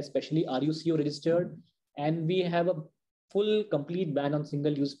 they are especially RUCO registered, and we have a full complete ban on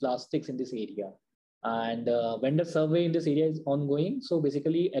single-use plastics in this area. And vendor survey in this area is ongoing. So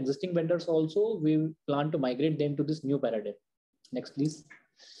basically existing vendors also, we plan to migrate them to this new paradigm. Next, please.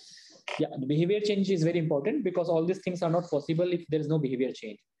 Yeah, the behavior change is very important because all these things are not possible if there is no behavior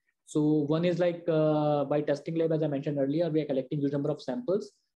change. So one is like by testing lab, as I mentioned earlier, we are collecting huge number of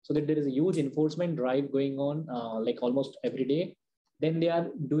samples so that there is a huge enforcement drive going on like almost every day. Then they are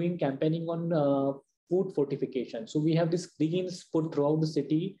doing campaigning on food fortification. So we have these screens put throughout the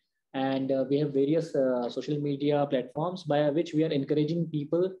city, and we have various social media platforms by which we are encouraging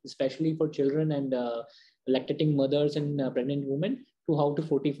people, especially for children and lactating mothers and pregnant women, to how to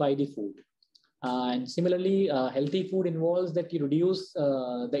fortify the food. And similarly, healthy food involves that you reduce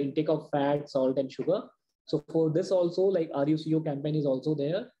the intake of fat, salt, and sugar. So for this also, like RUCO campaign is also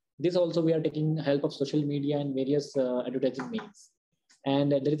there. This also we are taking help of social media and various advertising means.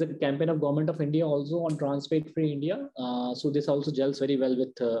 And there is a campaign of Government of India also on Trans Fat Free India. So this also gels very well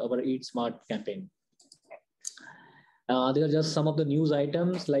with our Eat Smart campaign. There are just some of the news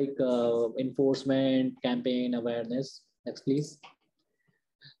items like enforcement, campaign, awareness. Next, please.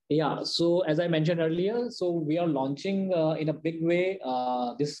 Yeah, so as I mentioned earlier, so we are launching in a big way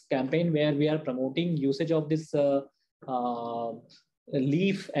this campaign where we are promoting usage of this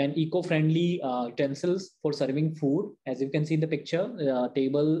leaf and eco-friendly utensils for serving food. As you can see in the picture,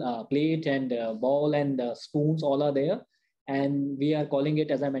 table, plate, and bowl and spoons all are there. And we are calling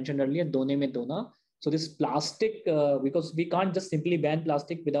it, as I mentioned earlier, Done Mein Dona. So this plastic, because we can't just simply ban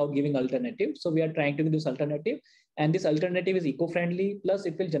plastic without giving alternative. So we are trying to give this alternative. And this alternative is eco-friendly, plus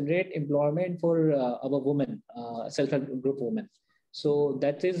it will generate employment for our women, self-help group women. So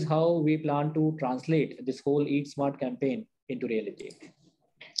that is how we plan to translate this whole Eat Smart campaign into reality.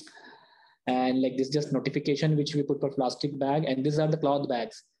 And like this just notification which we put for plastic bag, and these are the cloth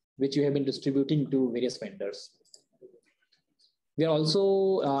bags which we have been distributing to various vendors. We are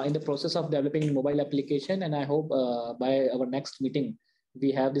also in the process of developing a mobile application, and I hope by our next meeting we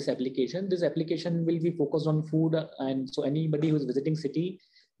have this application. This application will be focused on food, and so anybody who is visiting city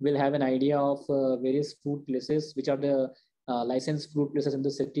will have an idea of various food places, which are the licensed food places in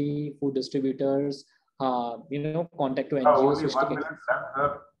the city, food distributors, contact to NGOs. Only 1 minute left,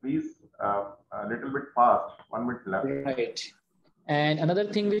 sir. Please, a little bit fast. 1 minute left. Right. And another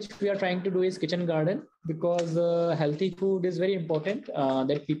thing which we are trying to do is kitchen garden, because healthy food is very important,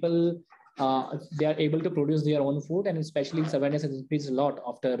 that people, they are able to produce their own food, and especially awareness has increased a lot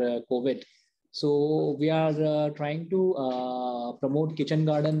after COVID. So we are trying to promote kitchen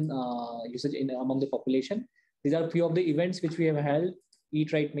garden usage among the population. These are a few of the events which we have held,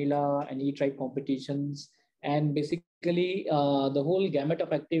 Eat Right Mela and Eat Right competitions, and basically the whole gamut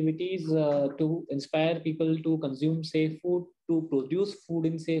of activities to inspire people to consume safe food, to produce food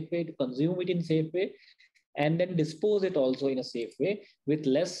in safe way, to consume it in safe way, and then dispose it also in a safe way with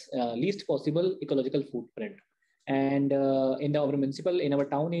least possible ecological footprint. And in our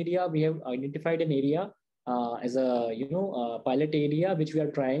town area, we have identified an area as a pilot area which we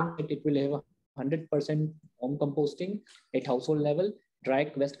are trying that it will have 100% home composting at household level,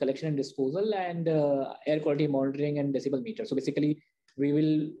 dry waste collection and disposal, and air quality monitoring and decibel meter. So basically, we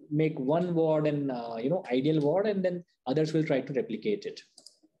will make one ward an ideal ward, and then others will try to replicate it.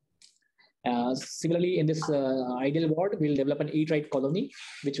 Similarly, in this ideal ward, we'll develop an Eat Right colony,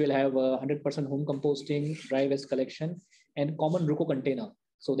 which will have 100% home composting, dry waste collection, and common RUCO container,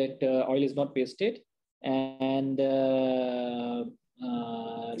 so that oil is not wasted. And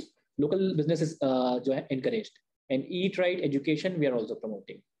local businesses encouraged. And eat right education we are also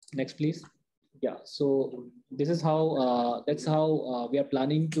promoting. Next, please. Yeah, so this is how that's how we are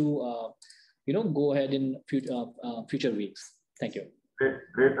planning to go ahead in future weeks. Thank you.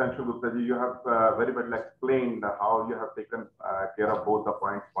 Great, Anshu Gupta ji. You have very well explained how you have taken care of both the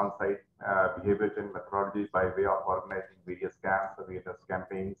points. One side, behavior change methodology by way of organizing various camps, various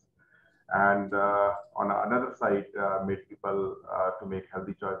campaigns, and on another side, made people to make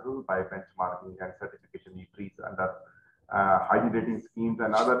healthy choices by benchmarking and certification e-treats under hygiene rating schemes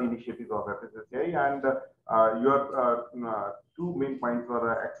and other initiatives of FSSAI. And your two main points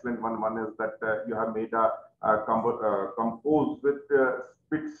were excellent. One is that you have made a compose with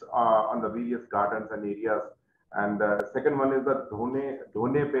spits on the various gardens and areas. And second one is the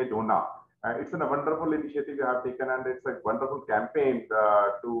Dhone Pe Dhona. It's a wonderful initiative you have taken, and it's a wonderful campaign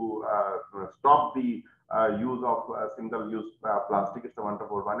to stop the use of single-use plastic. It's a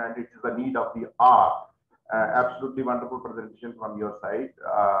wonderful one, and it is the need of the hour. Absolutely wonderful presentation from your side.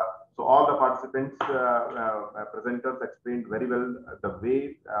 So all the participants, presenters explained very well the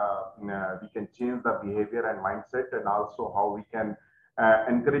way we can change the behavior and mindset, and also how we can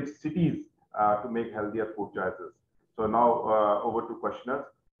encourage cities to make healthier food choices. So now over to questioners.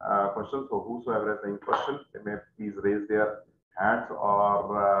 Questions. So whosoever has any question, they may please raise their hands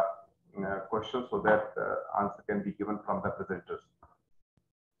or questions so that answer can be given from the presenters.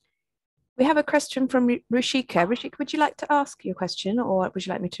 We have a question from Rushika. Rushika, would you like to ask your question, or would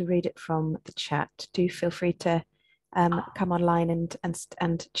you like me to read it from the chat? Do feel free to come online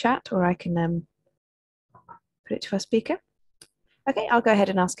and chat, or I can put it to our speaker. Okay, I'll go ahead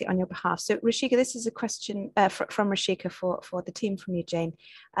and ask it on your behalf. So Rushika, this is a question from Rushika for the team from Ujjian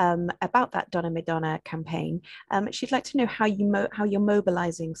about that Donna Medonna campaign. She'd like to know how you're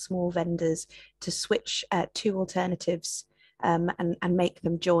mobilizing small vendors to switch to alternatives and make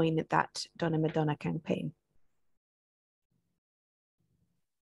them join that Donna Medonna campaign.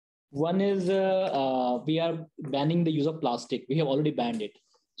 One is we are banning the use of plastic. We have already banned it.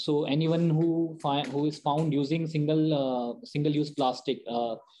 So anyone who is found using single-use plastic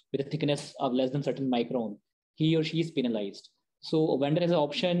with a thickness of less than certain micron, he or she is penalized. So a vendor has an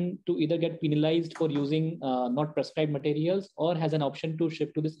option to either get penalized for using not prescribed materials, or has an option to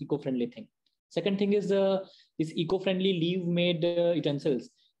shift to this eco-friendly thing. Second thing is this eco-friendly leaf-made utensils.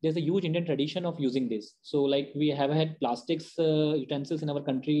 There's a huge Indian tradition of using this. So like we have had plastics utensils in our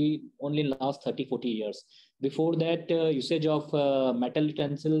country only in the last 30, 40 years. Before that, usage of metal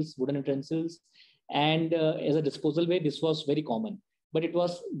utensils, wooden utensils, and as a disposal way, this was very common, but it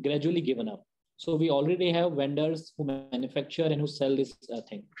was gradually given up. So we already have vendors who manufacture and who sell this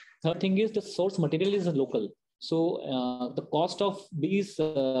thing. Third thing is the source material is local. So the cost of these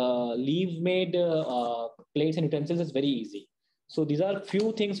leaf-made plates and utensils is very easy. So these are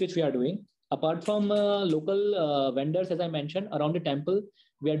few things which we are doing. Apart from local vendors, as I mentioned, around the temple,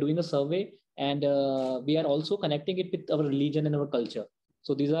 we are doing a survey, and we are also connecting it with our religion and our culture.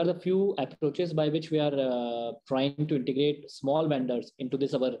 So these are the few approaches by which we are trying to integrate small vendors into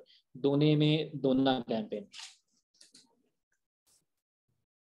this our Done Me Donna campaign.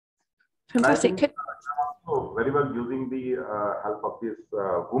 Fantastic. Also very well using the help of these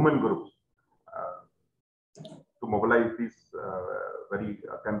women groups to mobilize this very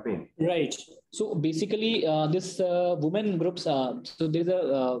campaign. Right. So basically, this women groups. So there's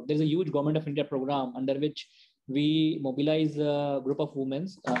a huge Government of India program under which we mobilize a group of women,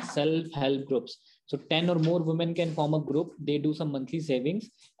 self-help groups. So 10 or more women can form a group. They do some monthly savings,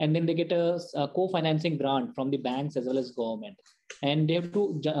 and then they get a co-financing grant from the banks as well as government. And they have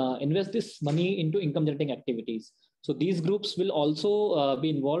to invest this money into income-generating activities. So these groups will also be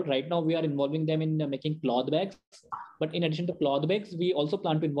involved. Right now, we are involving them in making cloth bags. But in addition to cloth bags, we also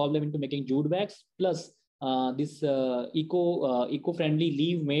plan to involve them into making jute bags, plus this eco-friendly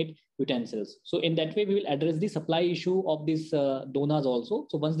leaf-made utensils. So in that way, we will address the supply issue of these donas also.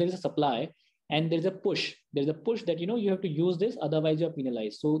 So once there is a supply and there is a push, that you have to use this, otherwise you are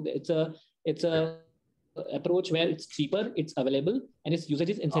penalized. So it's a approach where it's cheaper, it's available, and its usage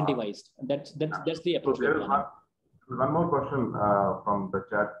is incentivized. That's the approach. So one more question from the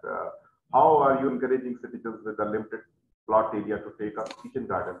chat. How are you encouraging citizens with a limited plot area to take up kitchen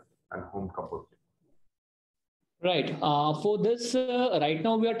garden and home composting? Right. For this, right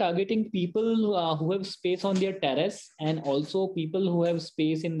now we are targeting people who have space on their terrace, and also people who have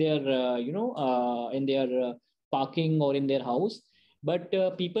space in their, in their parking or in their house. But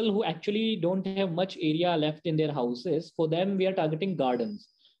people who actually don't have much area left in their houses, for them we are targeting gardens.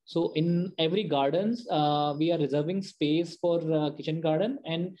 So in every gardens, we are reserving space for kitchen garden,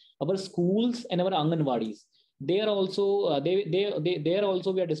 and our schools and our anganwadis. They are also they are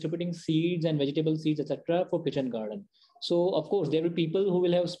also we are distributing seeds and vegetable seeds, etc. for kitchen garden. So of course there will be people who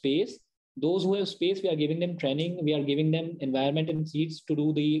will have space. Those who have space, we are giving them training. We are giving them environment and seeds to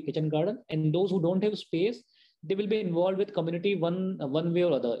do the kitchen garden. And those who don't have space, they will be involved with community one way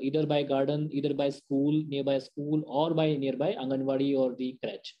or other, either by garden, either by school, nearby school, or by nearby Anganwadi or the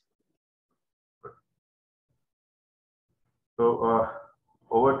crèche. So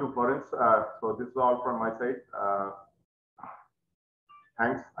over to Florence. So this is all from my side.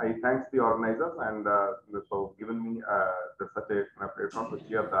 Thanks. I thanks the organizers and for giving me such a platform to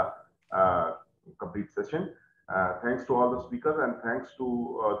share the complete session. Thanks to all the speakers and thanks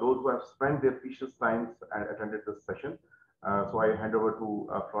to those who have spent their precious times and attended this session. So I hand over to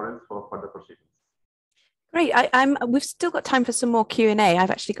Florence for further proceedings. Great. We've still got time for some more Q&A. I've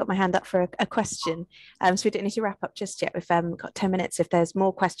actually got my hand up for a question. So we don't need to wrap up just yet. We've got 10 minutes. If there's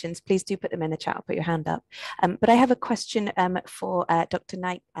more questions, please do put them in the chat or put your hand up. But I have a question for Dr.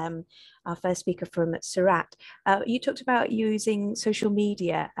 Naik, our first speaker from Surat. You talked about using social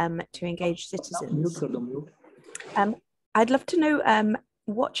media to engage citizens. I'd love to know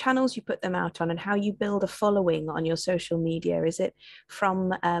what channels you put them out on and how you build a following on your social media. Is it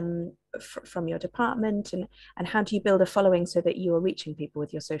from your department, and how do you build a following so that you are reaching people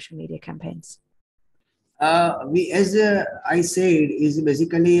with your social media campaigns? As I said, is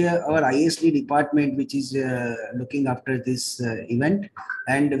basically our ISD department which is looking after this event,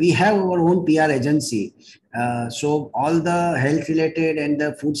 and we have our own PR agency. So all the health related and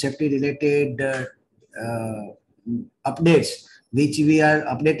the food safety related updates which we are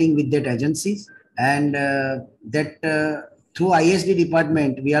updating with that agencies, and that through ISD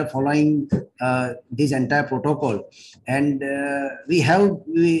department we are following this entire protocol, and we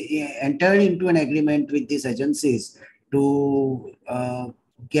entered into an agreement with these agencies to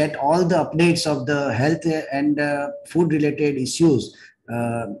get all the updates of the health and food related issues,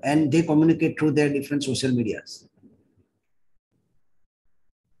 and they communicate through their different social medias.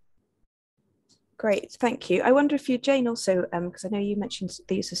 Great, thank you. I wonder if you, Jane, also, because I know you mentioned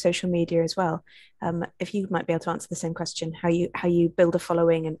the use of social media as well, if you might be able to answer the same question, how you build a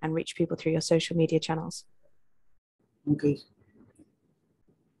following and reach people through your social media channels. Okay.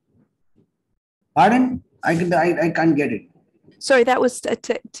 Pardon? I can't get it. Sorry, that was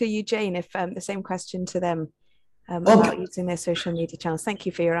to you, Jane, if the same question to them about using their social media channels. Thank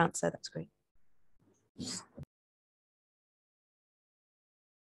you for your answer, that's great.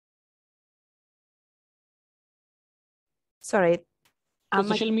 Sorry. So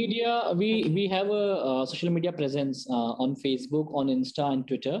social media, we have a social media presence on Facebook, on Insta and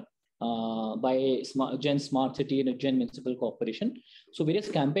Twitter by Ujjian Smart City and Ujjian Municipal Corporation. So various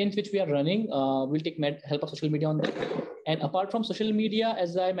campaigns which we are running will take help of social media on that. And apart from social media,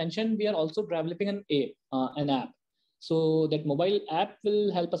 as I mentioned, we are also developing an app. So that mobile app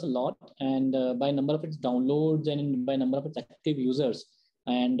will help us a lot, and by number of its downloads and by number of its active users.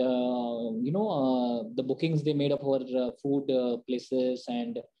 And the bookings they made of our food places,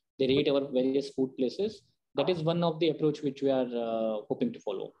 and they rate our various food places. That is one of the approach which we are hoping to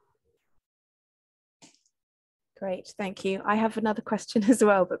follow. Great, thank you. I have another question as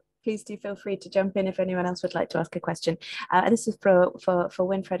well, but please do feel free to jump in if anyone else would like to ask a question. This is for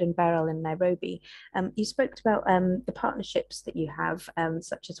Winfred and Beryl in Nairobi. You spoke about the partnerships that you have,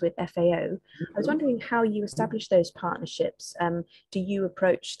 such as with FAO. I was wondering how you establish those partnerships. Do you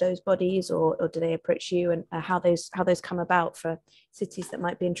approach those bodies, or do they approach you, and how those come about for cities that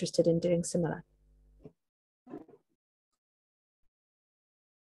might be interested in doing similar?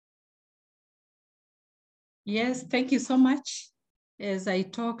 Yes, thank you so much. As I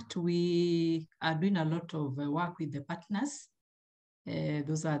talked, we are doing a lot of work with the partners.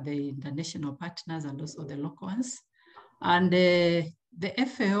 Those are the international partners and also the local ones. And the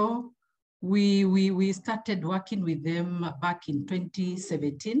FAO, we started working with them back in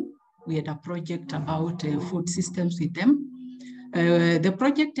 2017. We had a project about food systems with them. The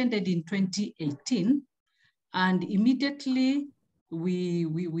project ended in 2018, and immediately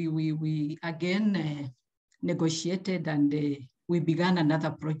we again negotiated, and we began another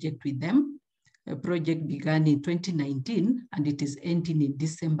project with them. A project began in 2019, and it is ending in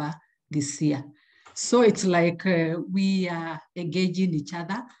December this year. So it's like we are engaging each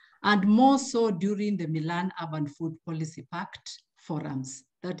other, and more so during the Milan Urban Food Policy Pact forums.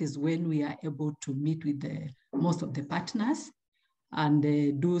 That is when we are able to meet with most of the partners and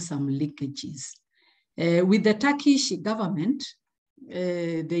do some linkages. With the Turkish government,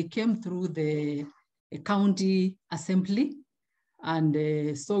 they came through the county assembly, and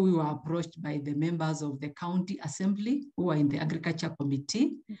so we were approached by the members of the county assembly who are in the agriculture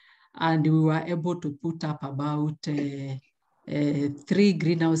committee, And we were able to put up about 3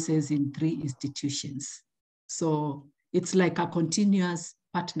 greenhouses in 3 institutions. So it's like a continuous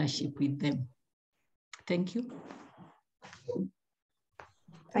partnership with them. Thank you.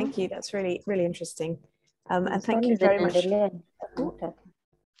 Thank you. That's really, really interesting. And thank you very much.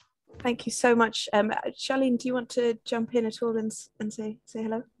 Thank you so much. Charlene, do you want to jump in at all and say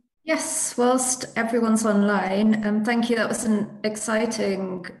hello? Yes, whilst everyone's online, thank you. That was an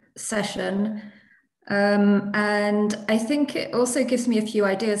exciting session. And I think it also gives me a few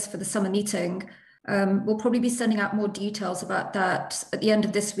ideas for the summer meeting. We'll probably be sending out more details about that at the end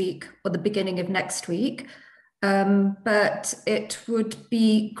of this week or the beginning of next week. But it would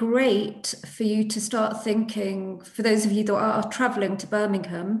be great for you to start thinking, for those of you that are traveling to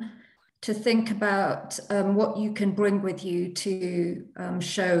Birmingham, to think about what you can bring with you to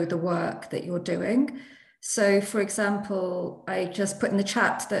show the work that you're doing. So, for example, I just put in the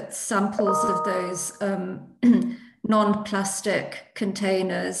chat that samples of those non-plastic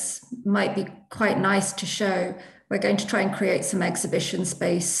containers might be quite nice to show. We're going to try and create some exhibition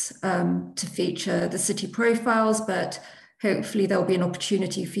space to feature the city profiles, but hopefully there'll be an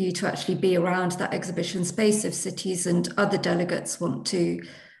opportunity for you to actually be around that exhibition space if cities and other delegates want to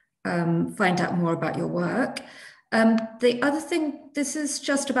find out more about your work. The other thing, this is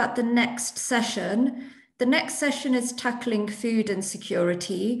just about the next session. The next session is tackling food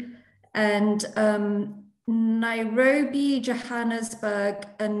insecurity, and Nairobi, Johannesburg,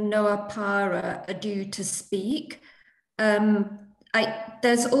 and Noapara are due to speak.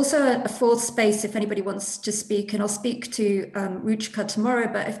 There's also a 4th space if anybody wants to speak, and I'll speak to Ruchika tomorrow,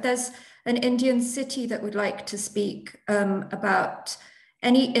 but if there's an Indian city that would like to speak about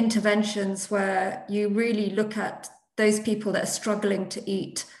any interventions where you really look at those people that are struggling to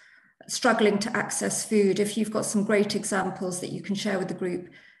eat, struggling to access food, if you've got some great examples that you can share with the group,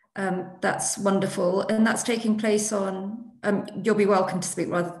 that's wonderful. And that's taking place on, you'll be welcome to speak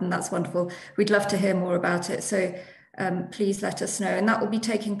rather than that's wonderful. We'd love to hear more about it. So please let us know. And that will be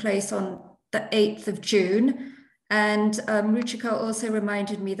taking place on the 8th of June. And Ruchika also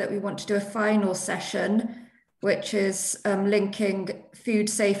reminded me that we want to do a final session, which is linking food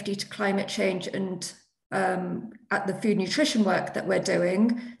safety to climate change and at the food nutrition work that we're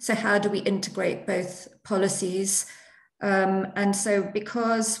doing. So how do we integrate both policies? And so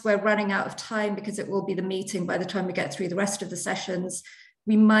because we're running out of time, because it will be the meeting by the time we get through the rest of the sessions,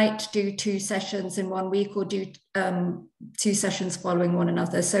 we might do 2 sessions in 1 week or do 2 sessions following one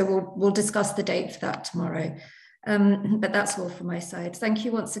another. So we'll discuss the date for that tomorrow. But that's all from my side. Thank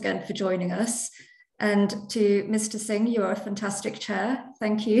you once again for joining us. And to Mr. Singh, you are a fantastic chair.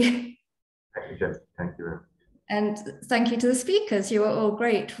 Thank you. Thank you, Jen. Thank you very much. And thank you to the speakers. You are all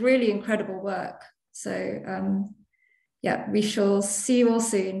great, really incredible work. So yeah, we shall see you all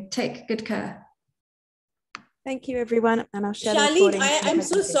soon. Take good care. Thank you, everyone. And I'll share Charlene, I'm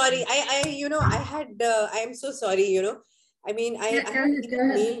so sorry. I am so sorry, I mean, I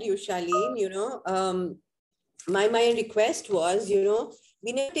mailed you, Charlene, my request was,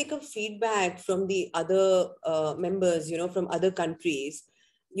 we never take a feedback from the other members, from other countries.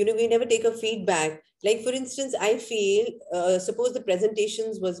 We never take a feedback. Like, for instance, I feel, suppose the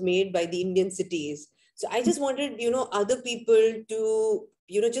presentations was made by the Indian cities. So I just wanted, other people to,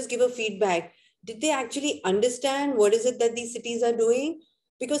 just give a feedback. Did they actually understand what is it that these cities are doing?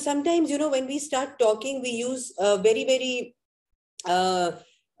 Because sometimes, when we start talking, we use very,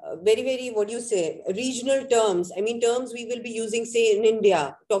 what do you say, regional terms. I mean, terms we will be using, say, in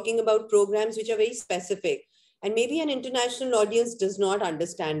India, talking about programs which are very specific. And maybe an international audience does not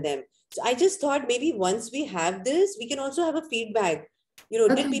understand them. So I just thought maybe once we have this, we can also have a feedback.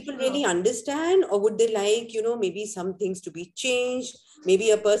 Did people really understand, or would they like, maybe some things to be changed? Maybe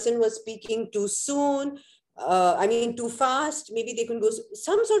a person was speaking too soon. Too fast. Maybe they can go.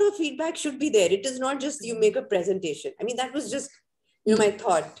 Some sort of feedback should be there. It is not just you make a presentation. I mean, that was just, my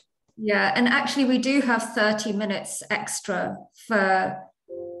thought. Yeah, and actually we do have 30 minutes extra for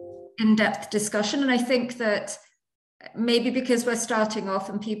in-depth discussion. And I think that maybe because we're starting off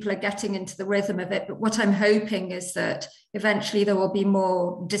and people are getting into the rhythm of it, but what I'm hoping is that eventually there will be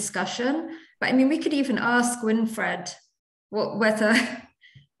more discussion. But I mean, we could even ask Winfred whether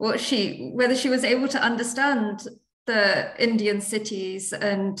she was able to understand the Indian cities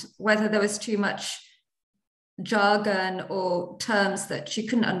and whether there was too much jargon or terms that she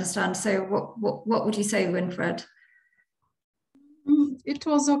couldn't understand. So what would you say, Winfred? It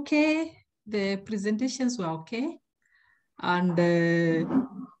was okay. The presentations were okay. And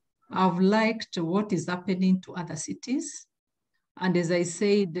I've liked what is happening to other cities. And as I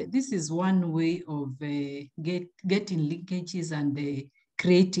said, this is one way of getting linkages and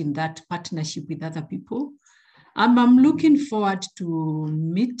creating that partnership with other people. I'm looking forward to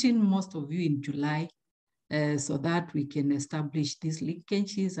meeting most of you in July so that we can establish these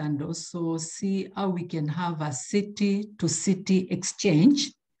linkages and also see how we can have a city-to-city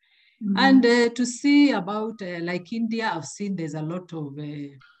exchange. And to see about, like India, I've seen there's a lot of,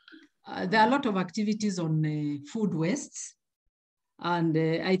 there are a lot of activities on food wastes. And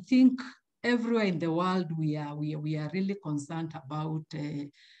I think everywhere in the world, we are really concerned about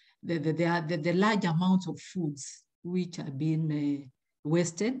the large amounts of foods which are being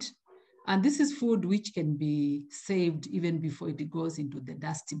wasted. And this is food which can be saved even before it goes into the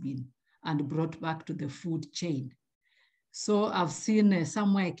dustbin and brought back to the food chain. So I've seen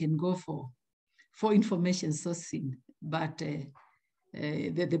somewhere I can go for information sourcing, but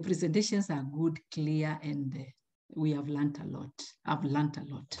the presentations are good, clear, and we have learned a lot. I've learned a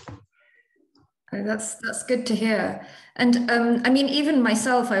lot. That's good to hear. And I mean, even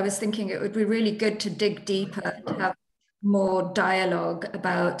myself, I was thinking it would be really good to dig deeper, to have more dialogue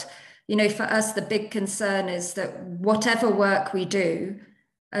about, you know, for us, the big concern is that whatever work we do,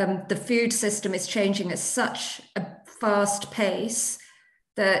 the food system is changing at such a fast pace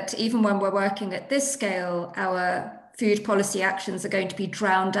that even when we're working at this scale, our food policy actions are going to be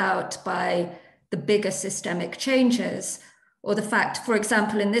drowned out by the bigger systemic changes. Or the fact, for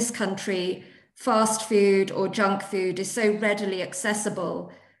example, in this country, fast food or junk food is so readily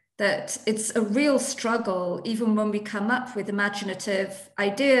accessible that it's a real struggle, even when we come up with imaginative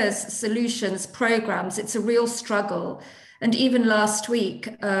ideas, solutions, programs, it's a real struggle. And even last week,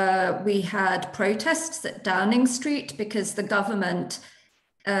 we had protests at Downing Street because the government,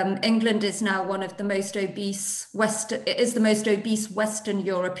 England is now one of the most obese Western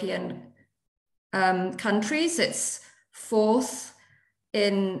European countries. It's fourth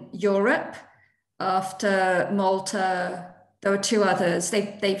in Europe after Malta. There were two others.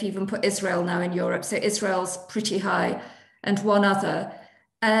 They've even put Israel now in Europe. So Israel's pretty high, and one other.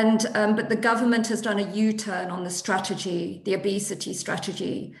 And but the government has done a U-turn on the strategy, the obesity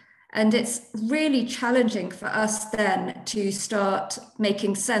strategy. And it's really challenging for us then to start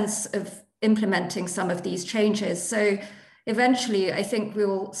making sense of implementing some of these changes. So eventually, I think we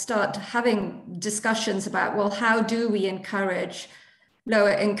will start having discussions about, well, how do we encourage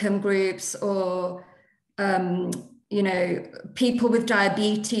lower income groups or, you know, people with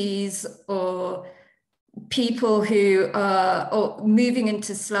diabetes or people who are moving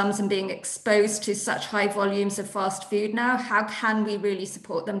into slums and being exposed to such high volumes of fast food now, how can we really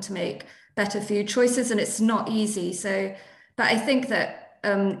support them to make better food choices? And it's not easy. So, but I think that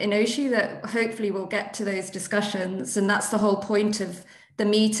in Oshi, that hopefully we'll get to those discussions. And that's the whole point of the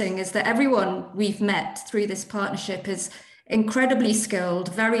meeting, is that everyone we've met through this partnership is incredibly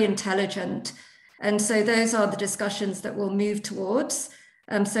skilled, very intelligent. And so those are the discussions that we'll move towards.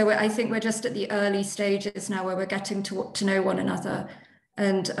 So I think we're just at the early stages now where we're getting to know one another.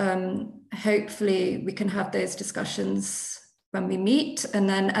 And hopefully we can have those discussions when we meet and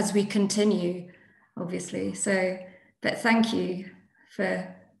then as we continue, obviously. So, but thank you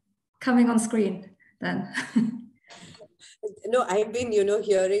for coming on screen then. No, I've been,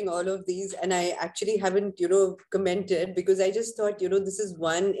 hearing all of these, and I actually haven't, commented, because I just thought, this is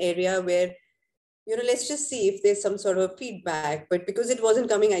one area where, let's just see if there's some sort of feedback. But because it wasn't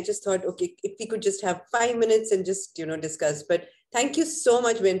coming, I just thought, okay, if we could just have 5 minutes and just, discuss. But thank you so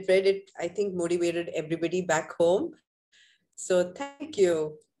much, Winfred. It, I think, motivated everybody back home. So thank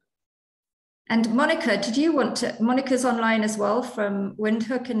you. And Monica, did you want to, Monica's online as well from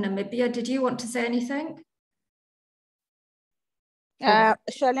Windhoek in Namibia. Did you want to say anything?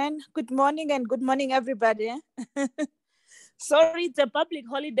 Charlene, good morning and good morning, everybody. Sorry, it's a public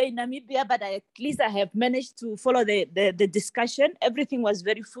holiday in Namibia, but at least I have managed to follow the discussion. Everything was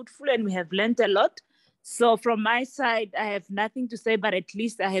very fruitful and we have learned a lot. So from my side, I have nothing to say, but at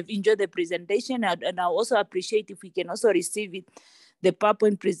least I have enjoyed the presentation. And I also appreciate if we can also receive it, the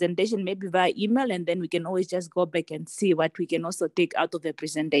PowerPoint presentation, maybe via email, and then we can always just go back and see what we can also take out of the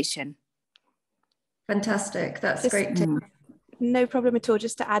presentation. Fantastic. That's great. No problem at all.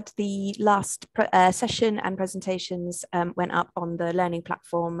 Just to add, the last session and presentations went up on the learning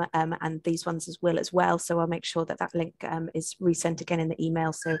platform, and these ones as well. So I'll make sure that that link is resent again in the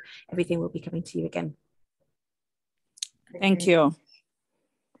email. So everything will be coming to you again. Thank you.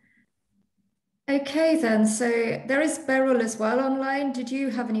 Okay, then. So there is Beryl as well online. Did you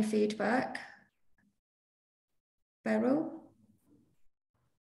have any feedback? Beryl?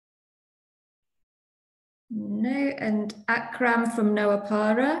 No. And Akram from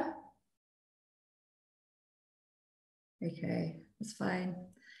Noapara? Okay, that's fine.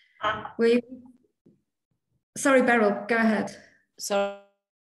 Sorry, Beryl, go ahead. Sorry,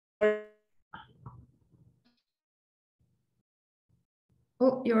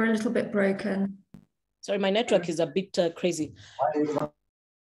 Oh, you're a little bit broken. Sorry, my network is a bit crazy.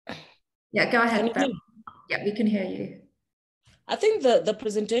 Yeah, go ahead. Yeah, we can hear you. I think the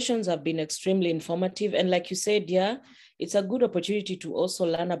presentations have been extremely informative. And like you said, yeah, it's a good opportunity to also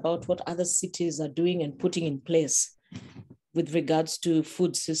learn about what other cities are doing and putting in place with regards to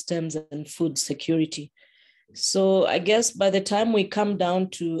food systems and food security. So I guess by the time we come down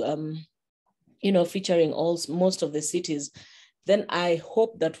to, featuring most of the cities, then I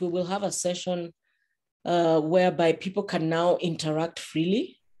hope that we will have a session whereby people can now interact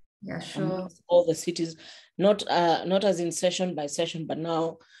freely. Yeah, sure. All the cities, not as in session by session, but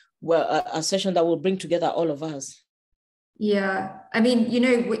now a session that will bring together all of us. Yeah, I mean,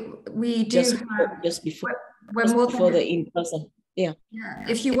 we do just before the in-person. Yeah.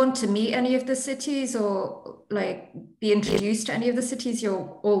 If you want to meet any of the cities or like be introduced to any of the cities,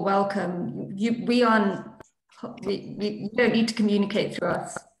 you're all welcome. You don't need to communicate through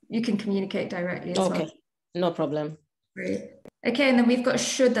us. You can communicate directly as well. Okay, no problem. Great. Okay, and then we've got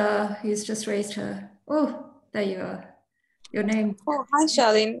Shuda, who's just raised her. Oh, there you are. Your name. Oh, hi,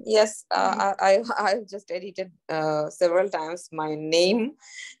 Charlene. Yes, I've just edited several times my name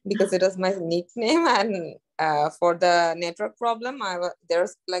because it was my nickname, and for the network problem,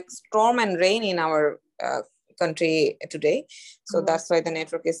 there's like storm and rain in our country today, so that's why the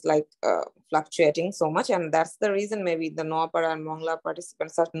network is like fluctuating so much, and that's the reason maybe the Noapara and Mongla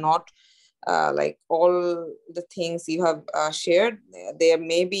participants are not like all the things you have shared, they are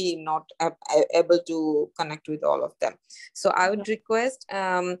maybe not able to connect with all of them. So I would request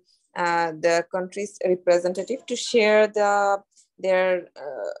the country's representative to share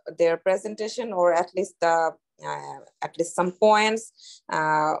their presentation, or at least some points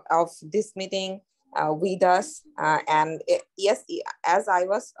of this meeting with us. Yes, as I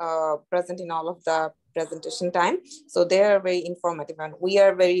was present in all of the presentation time, so they are very informative, and we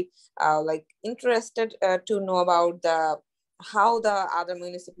are very interested to know about how the other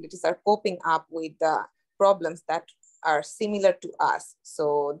municipalities are coping up with the problems that are similar to us.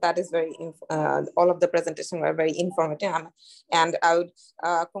 So that is very all of the presentations were very informative, and I would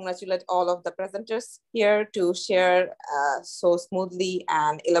congratulate all of the presenters here to share so smoothly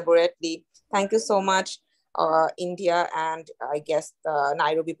and elaborately. Thank you so much, India, and I guess the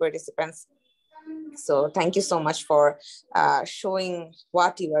Nairobi participants. So thank you so much for showing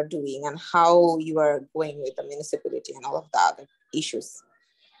what you are doing and how you are going with the municipality and all of the other issues.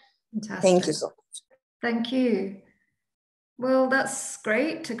 Fantastic. Thank you so much. Thank you. Well, that's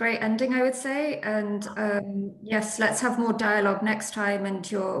great. A great ending, I would say. And yes, let's have more dialogue next time, and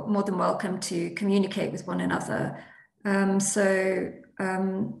you're more than welcome to communicate with one another. So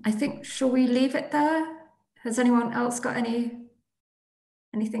I think, shall we leave it there? Has anyone else got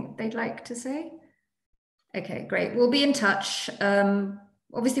anything they'd like to say? Okay, great. We'll be in touch,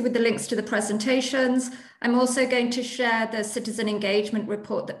 obviously with the links to the presentations. I'm also going to share the citizen engagement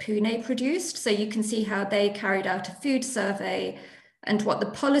report that Pune produced, so you can see how they carried out a food survey and what the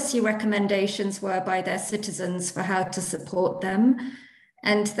policy recommendations were by their citizens for how to support them.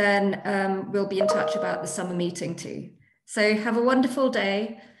 And then we'll be in touch about the summer meeting too. So have a wonderful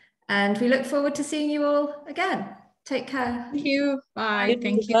day, and we look forward to seeing you all again. Take care. Thank you. Bye.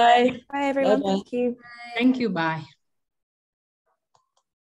 Thank you. Bye. Bye, everyone. Bye-bye. Thank you. Thank you. Bye.